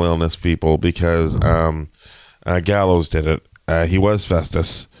mental illness people because Gallows did it. He was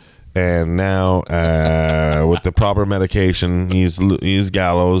Festus. And now, with the proper medication, he's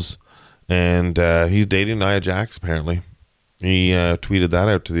Gallows, and he's dating Nia Jax. Apparently, he tweeted that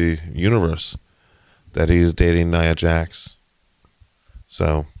out to the universe that he's dating Nia Jax.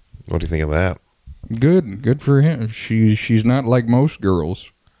 So, what do you think of that? Good for him. She's not like most girls,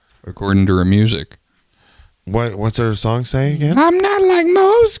 according to her music. What's her song say again? I'm not like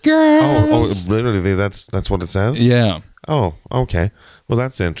most girls. Oh, literally, that's what it says. Yeah. Oh, okay. Well,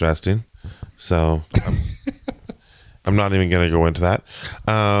 that's interesting. So, I'm not even going to go into that.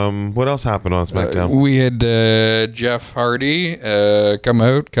 What else happened on SmackDown? We had Jeff Hardy come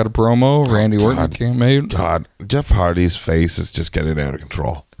out, cut a promo. Randy Orton came out. God, Jeff Hardy's face is just getting out of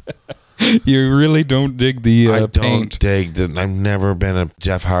control. You really don't dig the I paint. don't dig the. I've never been a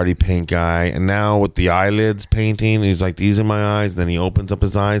Jeff Hardy paint guy, and now with the eyelids painting, he's like, "These are my eyes." And then he opens up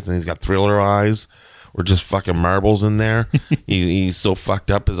his eyes, and he's got Thriller eyes. or just fucking marbles in there. He's so fucked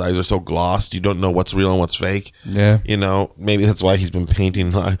up. His eyes are so glossed. You don't know what's real and what's fake. Yeah. You know, maybe that's why he's been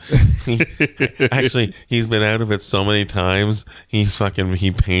painting. Actually, he's been out of it so many times. He's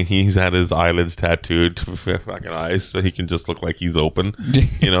had his eyelids tattooed to fucking eyes so he can just look like he's open.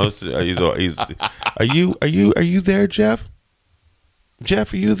 You know, so he's are you there, Jeff?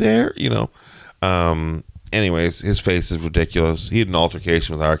 Jeff, are you there? You know. Anyways, his face is ridiculous. He had an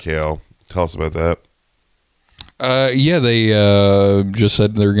altercation with RKO. Tell us about that. Yeah, they just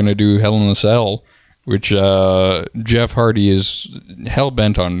said they're going to do Hell in a Cell, which Jeff Hardy is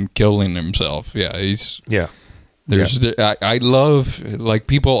hell-bent on killing himself. Yeah, I love, like,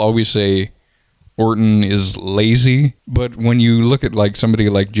 people always say Orton is lazy, but when you look at, like, somebody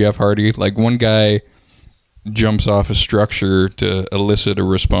like Jeff Hardy, like, one guy jumps off a structure to elicit a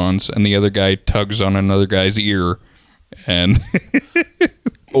response, and the other guy tugs on another guy's ear, and...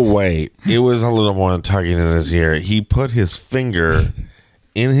 Oh, wait. It was a little more than tugging in his ear. He put his finger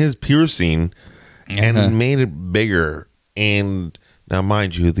in his piercing and made it bigger. And now,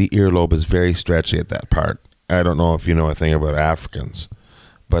 mind you, the earlobe is very stretchy at that part. I don't know if you know a thing about Africans,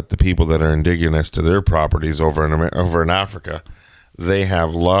 but the people that are indigenous to their properties over in Africa, they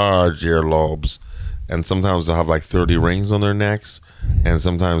have large earlobes. And sometimes they'll have like 30 rings on their necks. And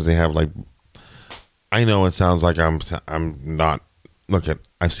sometimes they have like... I know it sounds like I'm not... Look,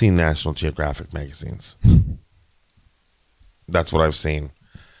 I've seen National Geographic magazines. That's what I've seen.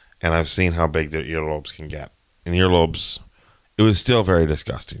 And I've seen how big their earlobes can get. And earlobes... It was still very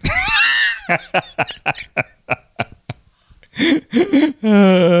disgusting. That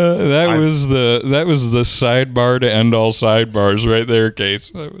was the sidebar to end all sidebars right there,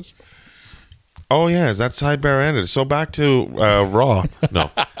 Case. That was... Oh, yeah. Is that sidebar ended? So back to Raw.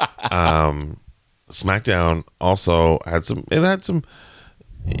 No. SmackDown also had some... It had some...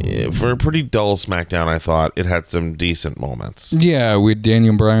 For a pretty dull SmackDown, I thought it had some decent moments. Yeah, with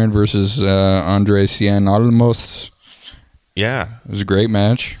Daniel Bryan versus Andre Cien Alamos. Yeah. It was a great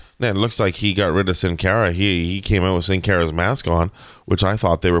match. Yeah, it looks like he got rid of Sin Cara. He came out with Sin Cara's mask on, which I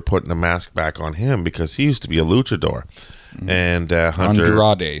thought they were putting a mask back on him because he used to be a luchador. And Hunter...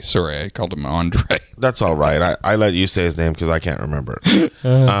 Andrade. Sorry, I called him Andre. That's all right. I let you say his name because I can't remember it.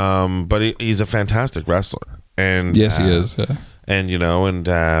 But he's a fantastic wrestler. And yes, he is. And, you know,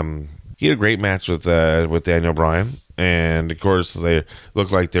 he had a great match with Daniel Bryan. And, of course, they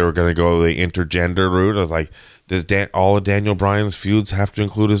looked like they were going to go the intergender route. I was like, does all of Daniel Bryan's feuds have to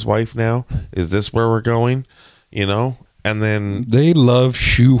include his wife now? Is this where we're going? You know? And then... They love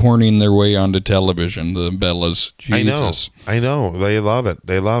shoehorning their way onto television, the Bellas. Jesus. I know. They love it.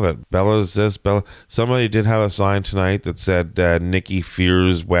 Bella's this, Bella... Somebody did have a sign tonight that said Nikki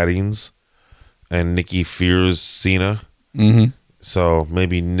fears weddings and Nikki fears Cena. Mm-hmm. So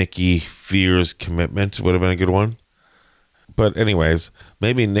maybe Nikki fears commitment would have been a good one. But anyways,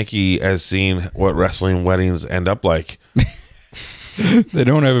 maybe Nikki has seen what wrestling weddings end up like. They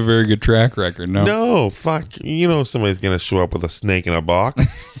don't have a very good track record, no. No, fuck. You know somebody's going to show up with a snake in a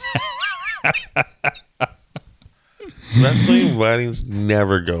box. Wrestling weddings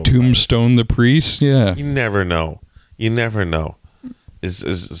never go. Tombstone the Priest, yeah. You never know.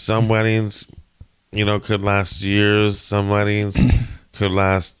 Is some weddings, you know, could last years. Some weddings could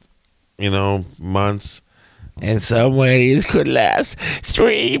last, you know, months. And some weddings could last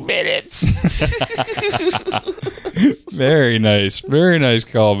 3 minutes. Very nice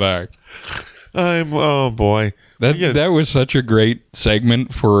callback. Oh boy, that was such a great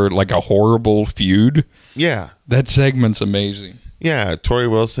segment for like a horrible feud. Yeah, that segment's amazing. Yeah, Tori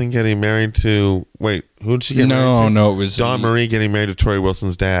Wilson getting married to who did she get married to? No, it was Dawn Marie getting married to Tori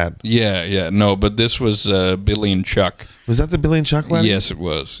Wilson's dad. Yeah, no, but this was Billy and Chuck. Was that the Billy and Chuck wedding? Yes, it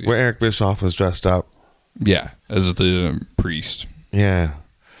was. Yeah. Where Eric Bischoff was dressed up. Yeah, as the priest. Yeah.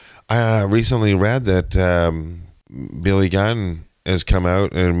 I recently read that Billy Gunn has come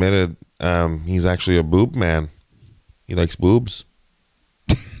out and admitted he's actually a boob man. He likes boobs.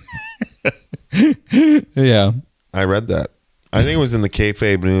 Yeah. I read that. I think it was in the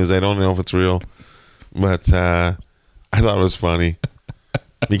kayfabe news. I don't know if it's real. But I thought it was funny.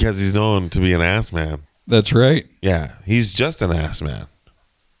 Because he's known to be an ass man. That's right. Yeah, he's just an ass man.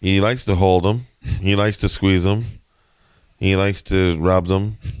 He likes to hold them. He likes to squeeze them. He likes to rub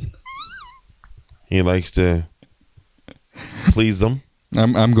them. He likes to please them.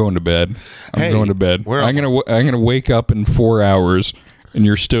 I'm going to bed. I'm going to bed. I'm gonna wake up in 4 hours, and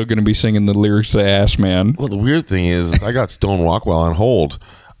you're still gonna be singing the lyrics to Ass Man. Well, the weird thing is, I got Stone Rockwell on hold.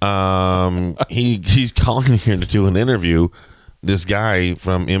 He's calling here to do an interview. This guy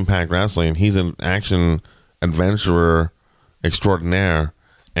from Impact Wrestling. He's an action adventurer extraordinaire.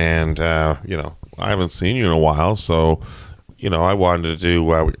 And, you know, I haven't seen you in a while, so I wanted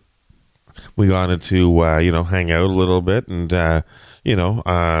to we wanted to hang out a little bit, and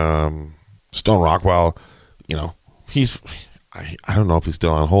Stone Rockwell, he's I don't know if he's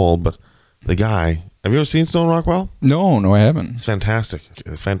still on hold, but the guy. Have you ever seen Stone Rockwell? No, I haven't. He's fantastic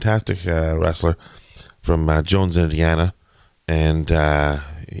wrestler from Jones, Indiana, and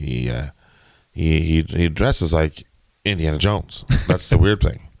he dresses like Indiana Jones. That's the weird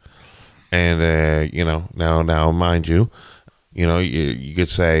thing. And now mind you, you could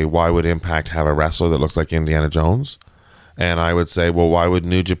say, why would Impact have a wrestler that looks like Indiana Jones? And I would say, well, why would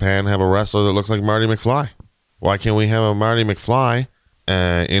New Japan have a wrestler that looks like Marty McFly? Why can't we have a Marty McFly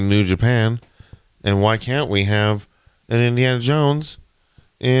in New Japan? And why can't we have an Indiana Jones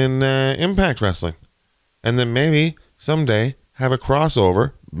in Impact Wrestling? And then maybe someday have a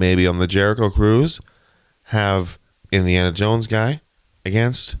crossover, maybe on the Jericho Cruise, have Indiana Jones guy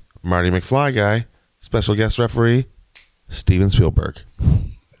against Marty McFly guy, special guest referee, Steven Spielberg.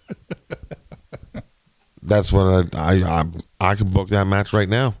 That's what I could book that match right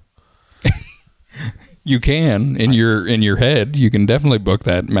now. You can in your head. You can definitely book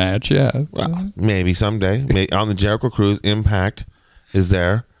that match. Yeah, well, maybe someday. On the Jericho Cruise, Impact is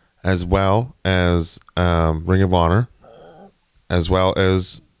there, as well as Ring of Honor, as well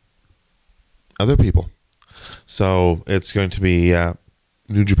as other people. So it's going to be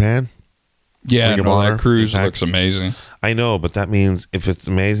New Japan. Yeah, Ring of Honor, that cruise Impact. looks amazing. I know, but that means if it's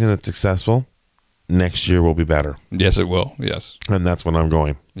amazing, it's successful, next year will be better. Yes, it will. Yes, And that's when I'm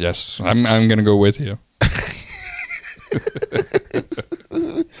going. yes. I'm going to go with you.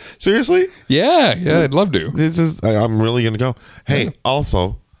 Seriously? Yeah, I'd love to. I'm really going to go. Hey,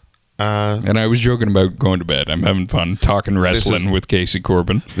 also, And I was joking about going to bed. I'm having fun talking wrestling with Casey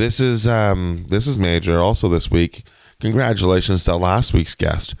Corbin. this is major. Also this week, congratulations to last week's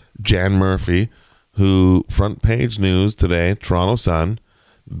guest, Jan Murphy, who front page news today, Toronto Sun,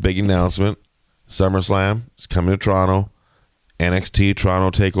 big announcement, SummerSlam is coming to Toronto. NXT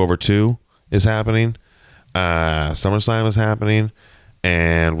Toronto TakeOver 2 is happening. SummerSlam is happening.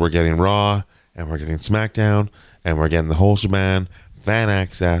 And we're getting Raw, and we're getting SmackDown, and we're getting the whole shebang, fan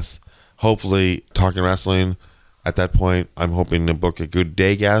access. Hopefully, Talking Wrestling, at that point, I'm hoping to book a good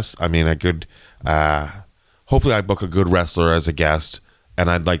day guest. I mean, hopefully I book a good wrestler as a guest, and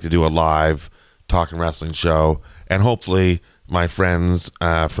I'd like to do a live Talking Wrestling show. And hopefully my friends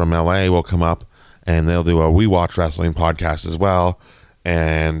from LA will come up, and they'll do a We Watch Wrestling podcast as well.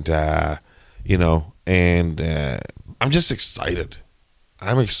 And, I'm just excited.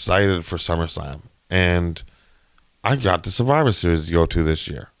 I'm excited for SummerSlam. And I got the Survivor Series to go to this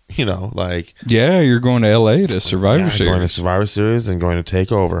year. Yeah, you're going to L.A. to Survivor Series. Going to Survivor Series and going to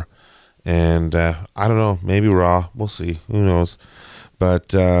TakeOver. And I don't know, maybe Raw. We'll see. Who knows? But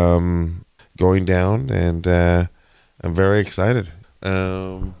going down, and I'm very excited.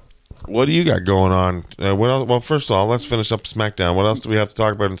 What do you got going on? What else? Well, first of all, let's finish up SmackDown. What else do we have to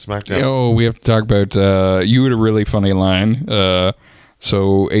talk about in SmackDown? Oh, we have to talk about you had a really funny line.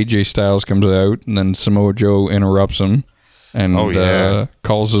 So AJ Styles comes out, and then Samoa Joe interrupts him and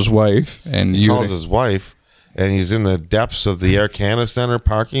calls his wife. And he calls his wife, and he's in the depths of the Air Canada Center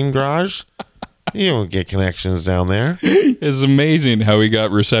parking garage. You don't get connections down there. It's amazing how he got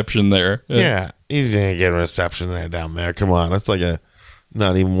reception there. Yeah, he's going to get a reception down there. Come on. That's like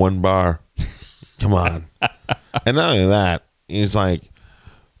not even one bar. Come on. And not only that, he's like,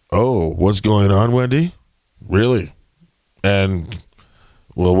 oh, what's going on, Wendy? Really? And,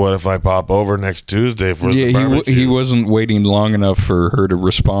 well, what if I pop over next Tuesday for the barbecue? He wasn't waiting long enough for her to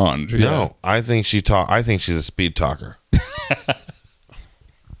respond. No, I think she's a speed talker.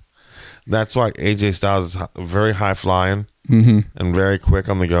 That's why AJ Styles is very high flying and very quick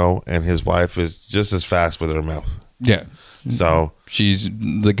on the go, and his wife is just as fast with her mouth. Yeah. So she's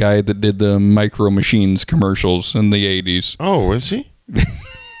the guy that did the Micro Machines commercials in the 80s. Oh, is she?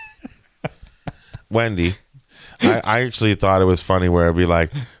 Wendy. I actually thought it was funny where it'd be like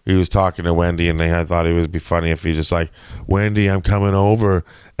he was talking to Wendy, and I thought it would be funny if he just like, Wendy, I'm coming over,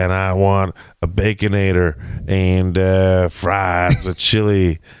 and I want a Baconator and fries with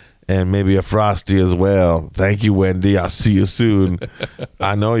chili and maybe a Frosty as well. Thank you, Wendy. I'll see you soon.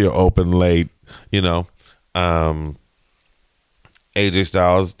 I know you're open late. AJ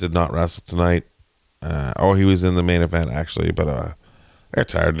Styles did not wrestle tonight. He was in the main event, actually, but I got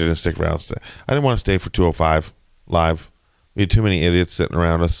tired. Didn't stick around. I didn't want to stay for 205 live. We had too many idiots sitting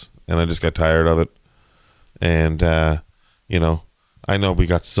around us, and I just got tired of it. And, I know we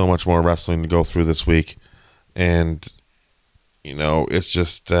got so much more wrestling to go through this week. And, it's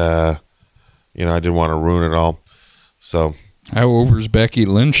just, I didn't want to ruin it all. So. How over is Becky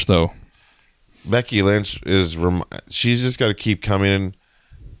Lynch, though? Becky Lynch she's just got to keep coming in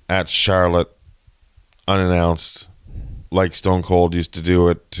at Charlotte unannounced, like Stone Cold used to do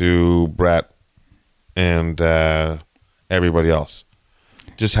it to Brett and everybody else.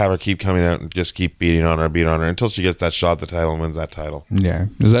 Just have her keep coming out and just keep beating on her until she gets that shot at the title and wins that title. Yeah,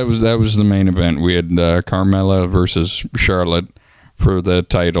 because that was the main event. We had Carmella versus Charlotte for the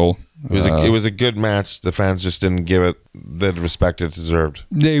title. It was a good match. The fans just didn't give it the respect it deserved.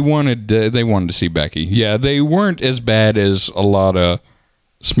 They wanted to see Becky. Yeah, they weren't as bad as a lot of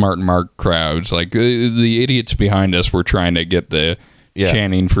smart mark crowds. Like the idiots behind us were trying to get the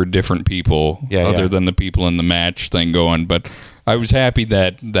chanting for different people other than the people in the match thing going. But I was happy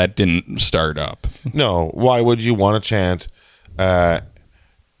that didn't start up. No, why would you want to chant?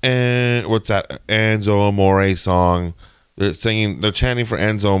 And what's that Enzo Amore song? They're chanting for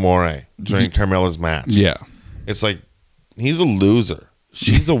Enzo Amore during Carmella's match. Yeah, it's like he's a loser.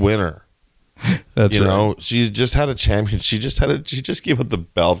 She's a winner. That's you right. know, she's just had a champion. She just gave up the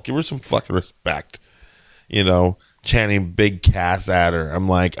belt. Give her some fucking respect. You know, chanting Big Cass at her. I'm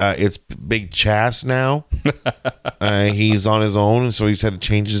like, it's Big Chass now. He's on his own, so he's had to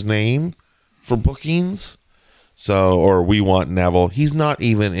change his name for bookings. So, or we want Neville. He's not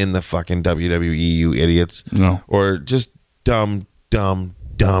even in the fucking WWE, you idiots. No. Or just dumb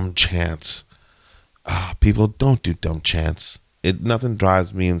chants. People, don't do dumb chants. Nothing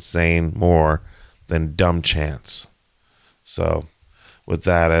drives me insane more than dumb chants. So, with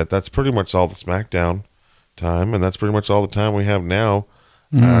that, that's pretty much all the SmackDown time, and that's pretty much all the time we have now.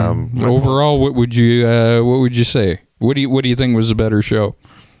 Overall, what would you say? What do you think was a better show?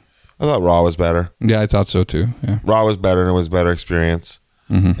 I thought Raw was better. Yeah, I thought so too. Yeah. Raw was better, and it was a better experience.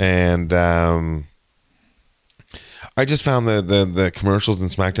 Mm-hmm. And I just found the commercials in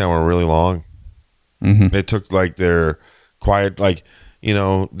SmackDown were really long. Mm-hmm. They took like their quiet, like, you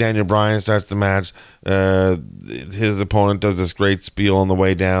know, Daniel Bryan starts the match. His opponent does this great spiel on the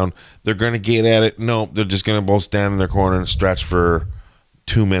way down. They're going to get at it. Nope, they're just going to both stand in their corner and stretch for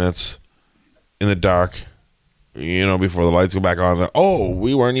 2 minutes in the dark, you know, before the lights go back on. Oh,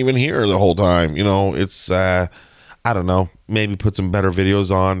 we weren't even here the whole time. You know, it's, I don't know, maybe put some better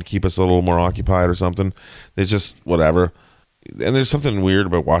videos on, keep us a little more occupied or something. It's just whatever. And there's something weird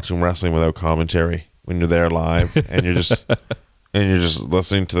about watching wrestling without commentary when you're there live and you're just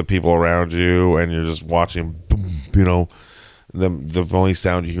listening to the people around you and you're just watching, boom, you know, the only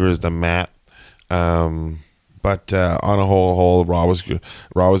sound you hear is the mat. But on a whole, Raw was good.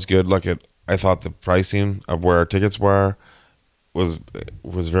 I thought the pricing of where our tickets were was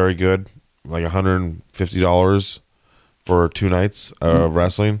very good, like $150 for 2 nights of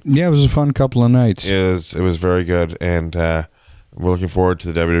wrestling. Yeah, it was a fun couple of nights. It was very good, and we're looking forward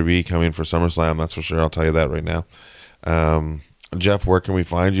to the WWE coming for SummerSlam. That's for sure. I'll tell you that right now. Jeff, where can we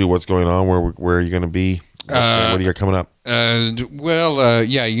find you? What's going on? Where are you going to be? What do you got coming up?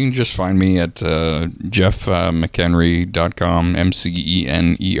 Yeah, you can just find me at jeffmchenry.com,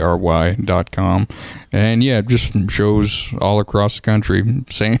 MCENERY.com. And yeah, just shows all across the country.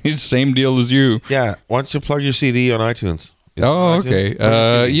 Same deal as you. Yeah, why don't you plug your CD on iTunes? Okay.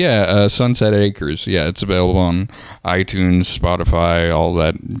 Sunset Acres. Yeah, it's available on iTunes, Spotify, all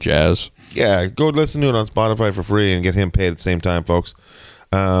that jazz. Yeah, go listen to it on Spotify for free and get him paid at the same time, folks.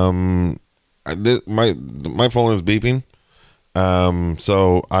 My phone is beeping,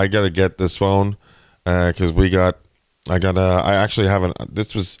 so I gotta get this phone because I actually haven't.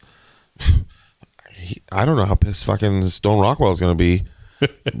 This was I don't know how pissed fucking Stone Rockwell is gonna be,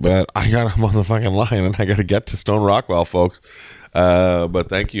 but I got him on the fucking line and I gotta get to Stone Rockwell, folks. But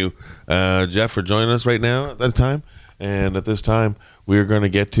thank you, Jeff, for joining us right now at that time. And at this time, we're going to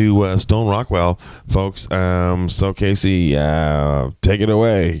get to Stone Rockwell, folks. So, Casey, take it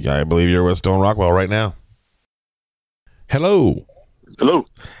away. I believe you're with Stone Rockwell right now. Hello. Hello.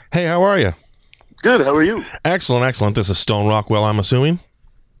 Hey, how are you? Good. How are you? Excellent. This is Stone Rockwell, I'm assuming.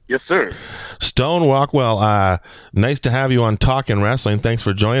 Yes, sir. Stone Rockwell, nice to have you on Talkin' Wrestling. Thanks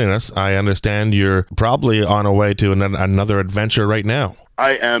for joining us. I understand you're probably on a way to another adventure right now.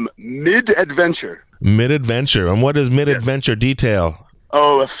 I am mid-adventure. Mid-adventure. And what does mid-adventure detail?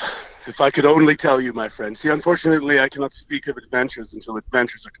 Oh, if I could only tell you, my friend. See, unfortunately, I cannot speak of adventures until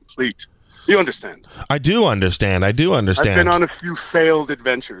adventures are complete. You understand? I do understand. I've been on a few failed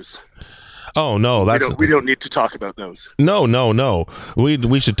adventures. Oh, no. We don't need to talk about those. No.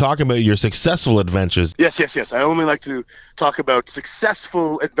 We should talk about your successful adventures. Yes. I only like to talk about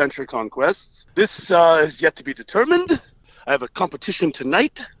successful adventure conquests. This is yet to be determined. I have a competition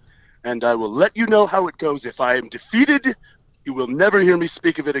tonight, and I will let you know how it goes. If I am defeated, you will never hear me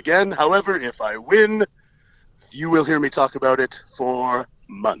speak of it again. However, if I win, you will hear me talk about it for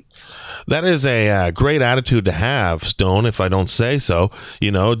months. That is a great attitude to have, Stone, if I don't say so.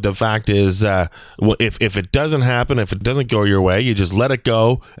 You know, the fact is, if it doesn't happen, if it doesn't go your way, you just let it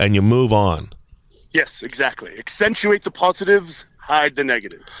go and you move on. Yes, exactly. Accentuate the positives, hide the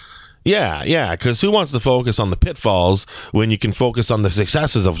negatives. Yeah, because who wants to focus on the pitfalls when you can focus on the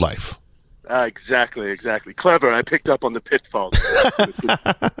successes of life? Exactly. Clever. I picked up on the pitfalls.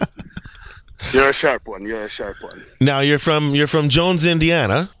 You're a sharp one. Now you're from Jones,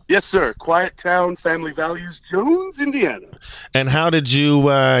 Indiana. Yes, sir. Quiet town, family values, Jones, Indiana. And how did you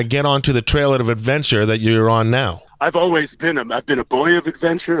get onto the trail of adventure that you're on now? I've always been I've been a boy of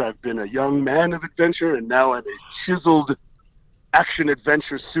adventure. I've been a young man of adventure, and now I'm a chiseled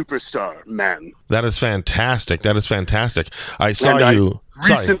action-adventure superstar man. That is fantastic. I saw you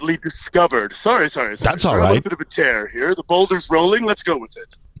recently discovered. Sorry. That's all right. A right. little bit of a tear here. The boulder's rolling. Let's go with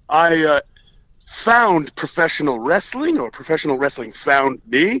it. I found professional wrestling, or professional wrestling found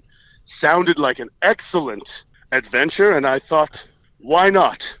me. Sounded like an excellent adventure, and I thought, why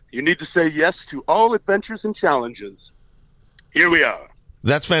not? You need to say yes to all adventures and challenges. Here we are.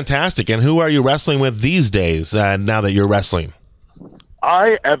 That's fantastic. And who are you wrestling with these days, now that you're wrestling?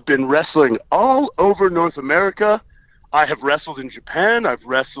 I have been wrestling all over North America. I have wrestled in Japan. I've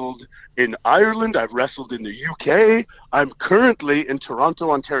wrestled in Ireland. I've wrestled in the UK. I'm currently in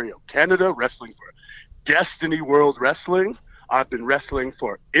Toronto, Ontario, Canada, wrestling for Destiny World Wrestling. I've been wrestling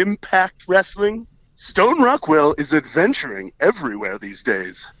for Impact Wrestling. Stone Rockwell is adventuring everywhere these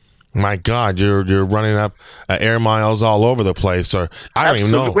days. My God, you're running up air miles all over the place, or I don't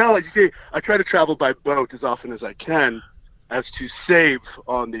even know. Well, I try to travel by boat as often as I can, as to save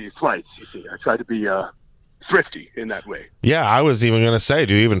on the flights. You see, I try to be thrifty in that way. Yeah, I was even going to say,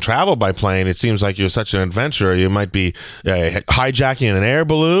 do you even travel by plane? It seems like you're such an adventurer. You might be hijacking an air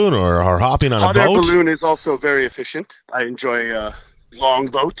balloon or hopping on a boat. Hot air balloon is also very efficient. I enjoy long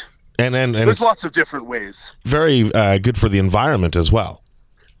boat. And there's lots of different ways. Very good for the environment as well.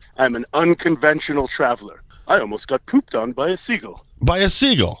 I'm an unconventional traveler. I almost got pooped on by a seagull. By a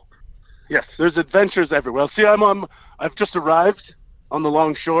seagull? Yes, there's adventures everywhere. See, I've just arrived on the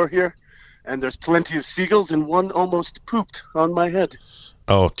long shore here, and there's plenty of seagulls, and one almost pooped on my head.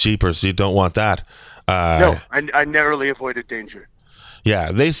 Oh, jeepers, you don't want that. No, I narrowly avoided danger.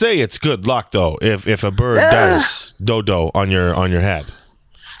 Yeah, they say it's good luck, though, if a bird does dodo on your head.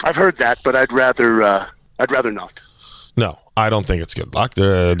 I've heard that, but I'd rather not. No, I don't think it's good luck.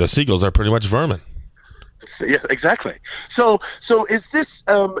 The seagulls are pretty much vermin. Yeah, exactly. So is this?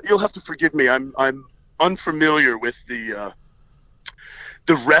 You'll have to forgive me. I'm unfamiliar with the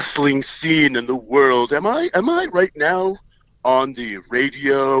wrestling scene in the world. Am I right now on the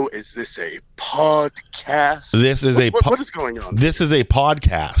radio? Is this a podcast? What is going on? This is a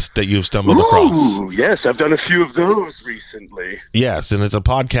podcast that you've stumbled across. Yes, I've done a few of those recently. Yes, and it's a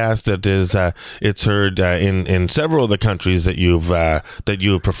podcast that is it's heard in several of the countries that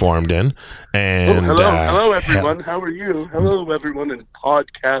you've performed in. And hello everyone. How are you? Hello everyone in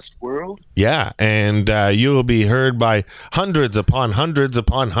podcast world. Yeah, and you will be heard by hundreds upon hundreds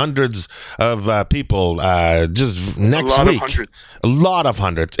upon hundreds of people just next week. A lot of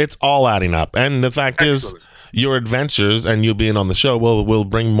hundreds. It's all adding up. And the fact is, your adventures and you being on the show will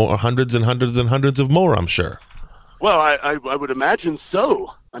bring more hundreds and hundreds and hundreds of more, I'm sure. Well, I would imagine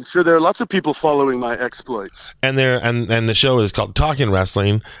so. I'm sure there are lots of people following my exploits. And the show is called Talking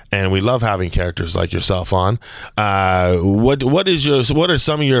Wrestling, and we love having characters like yourself on. What are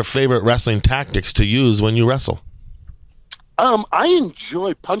some of your favorite wrestling tactics to use when you wrestle? I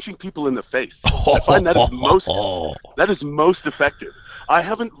enjoy punching people in the face. I find that is most effective. I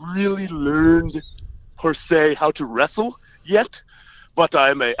haven't really learned per se how to wrestle yet, but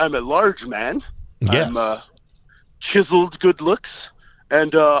I'm a large man. Yes. I'm chiseled good looks,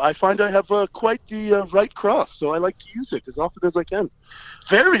 and I find I have quite the right cross, so I like to use it as often as I can.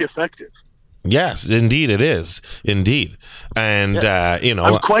 Very effective. Yes, indeed it is. Indeed. And yes.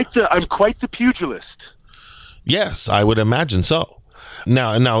 I'm quite the pugilist. Yes, I would imagine so.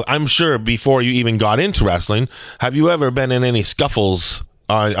 Now, I'm sure before you even got into wrestling, have you ever been in any scuffles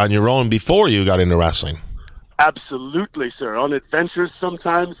on your own before you got into wrestling? Absolutely, sir. On adventures,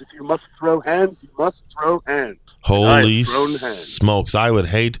 sometimes if you must throw hands, you must throw hands. Holy smokes, I would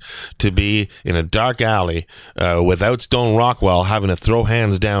hate to be in a dark alley without Stone Rockwell having to throw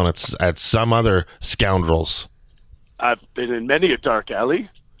hands down at some other scoundrels. I've been in many a dark alley,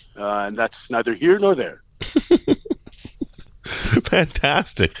 and that's neither here nor there.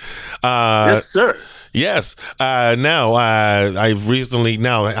 Fantastic. Yes, sir. Yes. Now, I've recently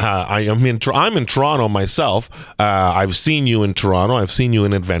I'm in Toronto myself. I've seen you in Toronto. I've seen you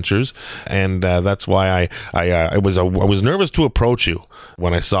in Adventures, and that's why I was nervous to approach you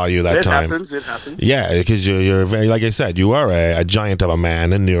when I saw you that time. It happens. Yeah, because you're very, like I said, you are a giant of a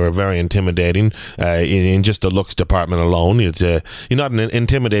man, and you're very intimidating in just the looks department alone. You're not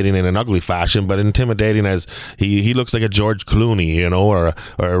intimidating in an ugly fashion, but intimidating as he looks like a George Clooney, or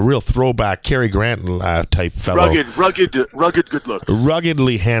a real throwback Cary Grant type fellow. Rugged good looks.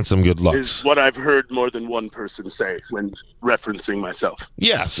 Ruggedly handsome good looks. Is what I've heard more than one person say when referencing myself.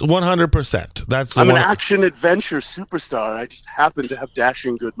 Yes, 100%. That's I'm an action adventure superstar. I just happen to have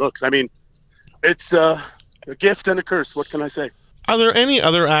dashing good looks. I mean, it's a gift and a curse. What can I say? Are there any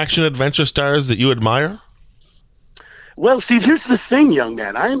other action adventure stars that you admire? Well, see, here's the thing, young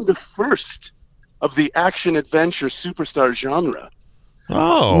man. I am the first of the action adventure superstar genre.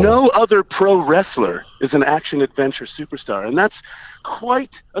 Oh. No other pro wrestler is an action adventure superstar, and that's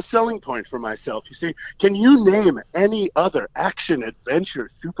quite a selling point for myself. You see, can you name any other action adventure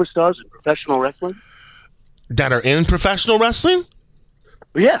superstars in professional wrestling? That are in professional wrestling?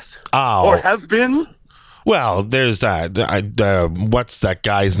 Yes. Oh. Or have been? Well, there's that. What's that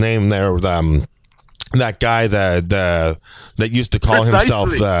guy's name there? That guy that used to call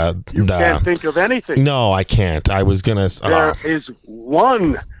himself You can't think of anything. No, I can't. I was gonna. There is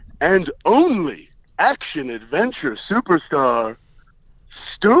one and only action adventure superstar,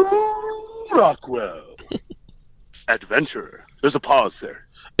 Stone Rockwell. Adventurer. There's a pause there.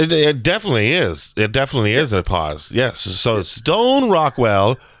 It definitely is. It definitely is a pause. Yes. So Stone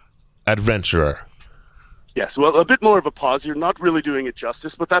Rockwell, adventurer. Yes. Well, a bit more of a pause. You're not really doing it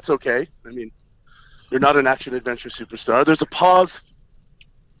justice, but that's okay. I mean, you're not an action adventure superstar. There's a pause,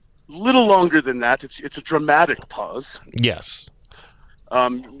 a little longer than that. It's a dramatic pause. Yes. I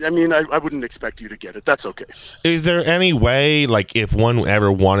mean, I wouldn't expect you to get it. That's okay. Is there any way, like, if one ever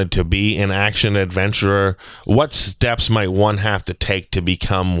wanted to be an action adventurer, what steps might one have to take to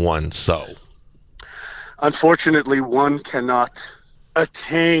become one so? Unfortunately, one cannot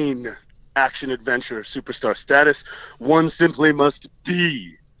attain action adventure superstar status. One simply must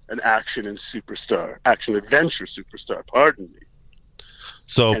be an action adventure superstar. Pardon me.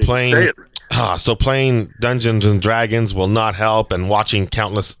 So Can't even say it right. So playing Dungeons and Dragons will not help, and watching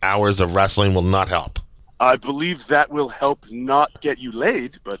countless hours of wrestling will not help. I believe that will help not get you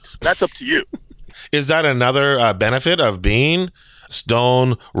laid, but that's up to you. Is that another benefit of being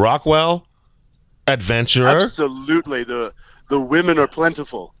Stone Rockwell, adventurer? Absolutely. The women are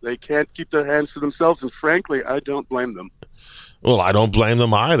plentiful. They can't keep their hands to themselves, and frankly, I don't blame them. Well, I don't blame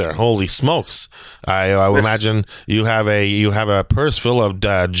them either. Holy smokes! I would imagine you have a purse full of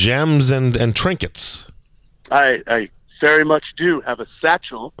gems and trinkets. I very much do have a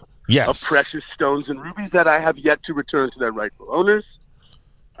satchel Yes. of precious stones and rubies that I have yet to return to their rightful owners.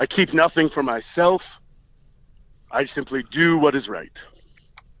 I keep nothing for myself. I simply do what is right.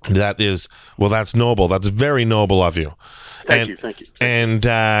 That's noble. That's very noble of you. Thank you. And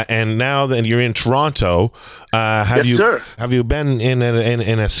now that you're in Toronto, have you been in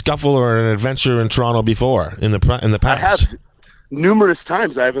a scuffle or an adventure in Toronto before in the past? I have numerous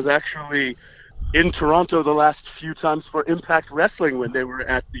times. I was actually in Toronto the last few times for Impact Wrestling when they were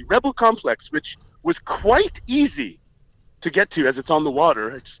at the Rebel Complex, which was quite easy to get to as it's on the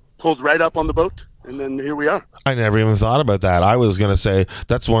water. It's pulled right up on the boat, and then here we are. I never even thought about that. I was going to say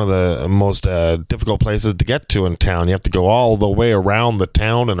that's one of the most difficult places to get to in town. You have to go all the way around the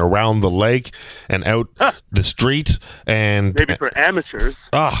town and around the lake and out the street. And maybe for amateurs.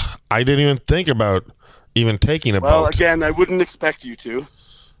 I didn't even think about even taking a boat. Well, again, I wouldn't expect you to.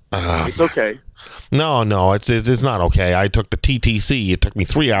 It's okay. No, it's not okay. I took the TTC. It took me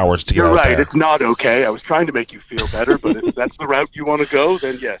 3 hours to get out You're right. there. It's not okay. I was trying to make you feel better, but if that's the route you want to go,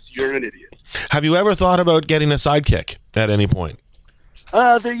 then yes, you're an idiot. Have you ever thought about getting a sidekick at any point?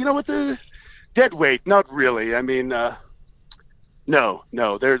 You know what? They're dead weight. Not really. I mean, no.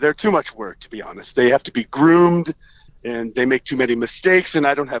 They're too much work, to be honest. They have to be groomed, and they make too many mistakes, and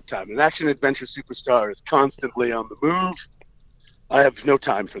I don't have time. An action adventure superstar is constantly on the move. I have no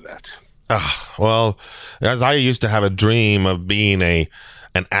time for that. Well, as I used to have a dream of being an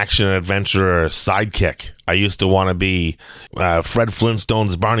action adventurer sidekick. I used to want to be Fred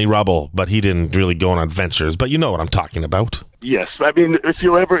Flintstone's Barney Rubble, but he didn't really go on adventures. But you know what I'm talking about. Yes, I mean, if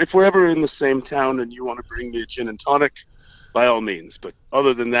we're ever in the same town and you want to bring me a gin and tonic, by all means. But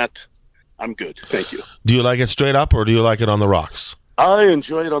other than that, I'm good. Thank you. Do you like it straight up, or do you like it on the rocks? I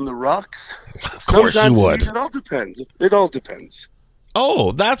enjoy it on the rocks. Of course Sometimes you would. It all depends. It all depends.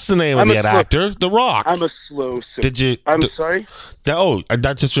 Oh, that's the name I'm of a that slow- actor, The Rock. I'm a slow singer. Did you? I'm sorry? Oh,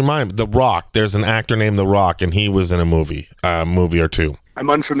 that just reminded me. The Rock. There's an actor named The Rock, and he was in a movie or two. I'm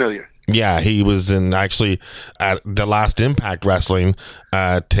unfamiliar. Yeah, he was in actually at the last Impact Wrestling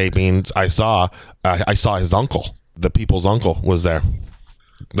tapings I saw his uncle, the People's uncle, was there.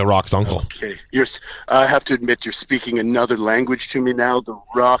 The Rock's uncle. Okay. I have to admit, you're speaking another language to me now. The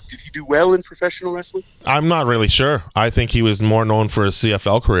Rock, did he do well in professional wrestling? I'm not really sure. I think he was more known for his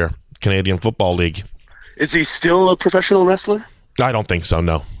CFL career, Canadian Football League. Is he still a professional wrestler? I don't think so,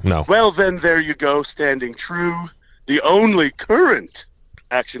 no. Well, then there you go, standing true. The only current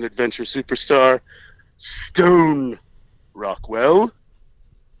action-adventure superstar, Stone Rockwell.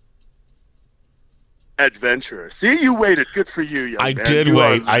 Adventurer. See, you waited. Good for you, young man.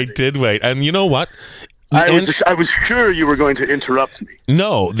 I did wait. And you know what? I was sure you were going to interrupt me.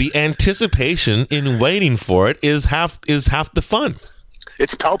 No, the anticipation in waiting for it is half the fun.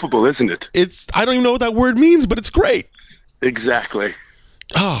 It's palpable, isn't it? I don't even know what that word means, but it's great. Exactly.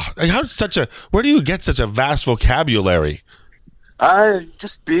 Oh, where do you get such a vast vocabulary?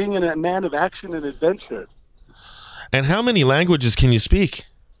 Just being a man of action and adventure. And how many languages can you speak?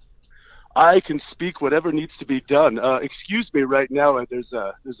 I can speak whatever needs to be done. Excuse me right now. There's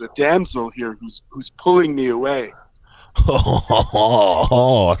a damsel here who's pulling me away.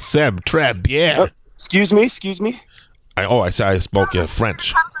 Oh, Seb, très bien. Excuse me. I said I spoke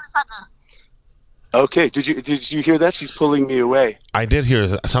French. Okay. Did you hear that? She's pulling me away. I did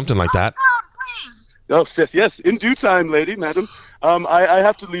hear something like that. Oh, yes. In due time, lady, madam. I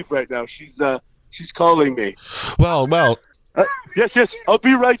have to leave right now. She's calling me. Well. Yes. I'll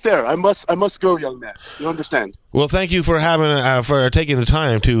be right there. I must go, young man. You understand? Well, thank you for taking the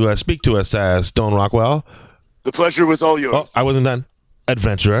time to speak to us, Stone Rockwell. The pleasure was all yours. Oh, I wasn't done.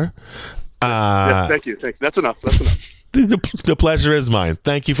 Adventurer. Yes, thank you. That's enough. The pleasure is mine.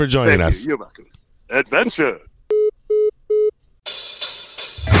 Thank you for joining us. You're welcome. Adventure.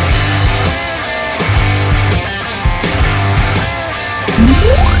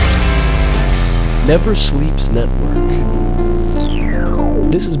 Never Sleeps Network.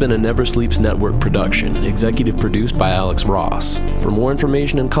 This has been a Never Sleeps Network production, executive produced by Alex Ross. For more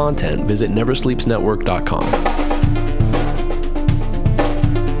information and content, visit neversleepsnetwork.com.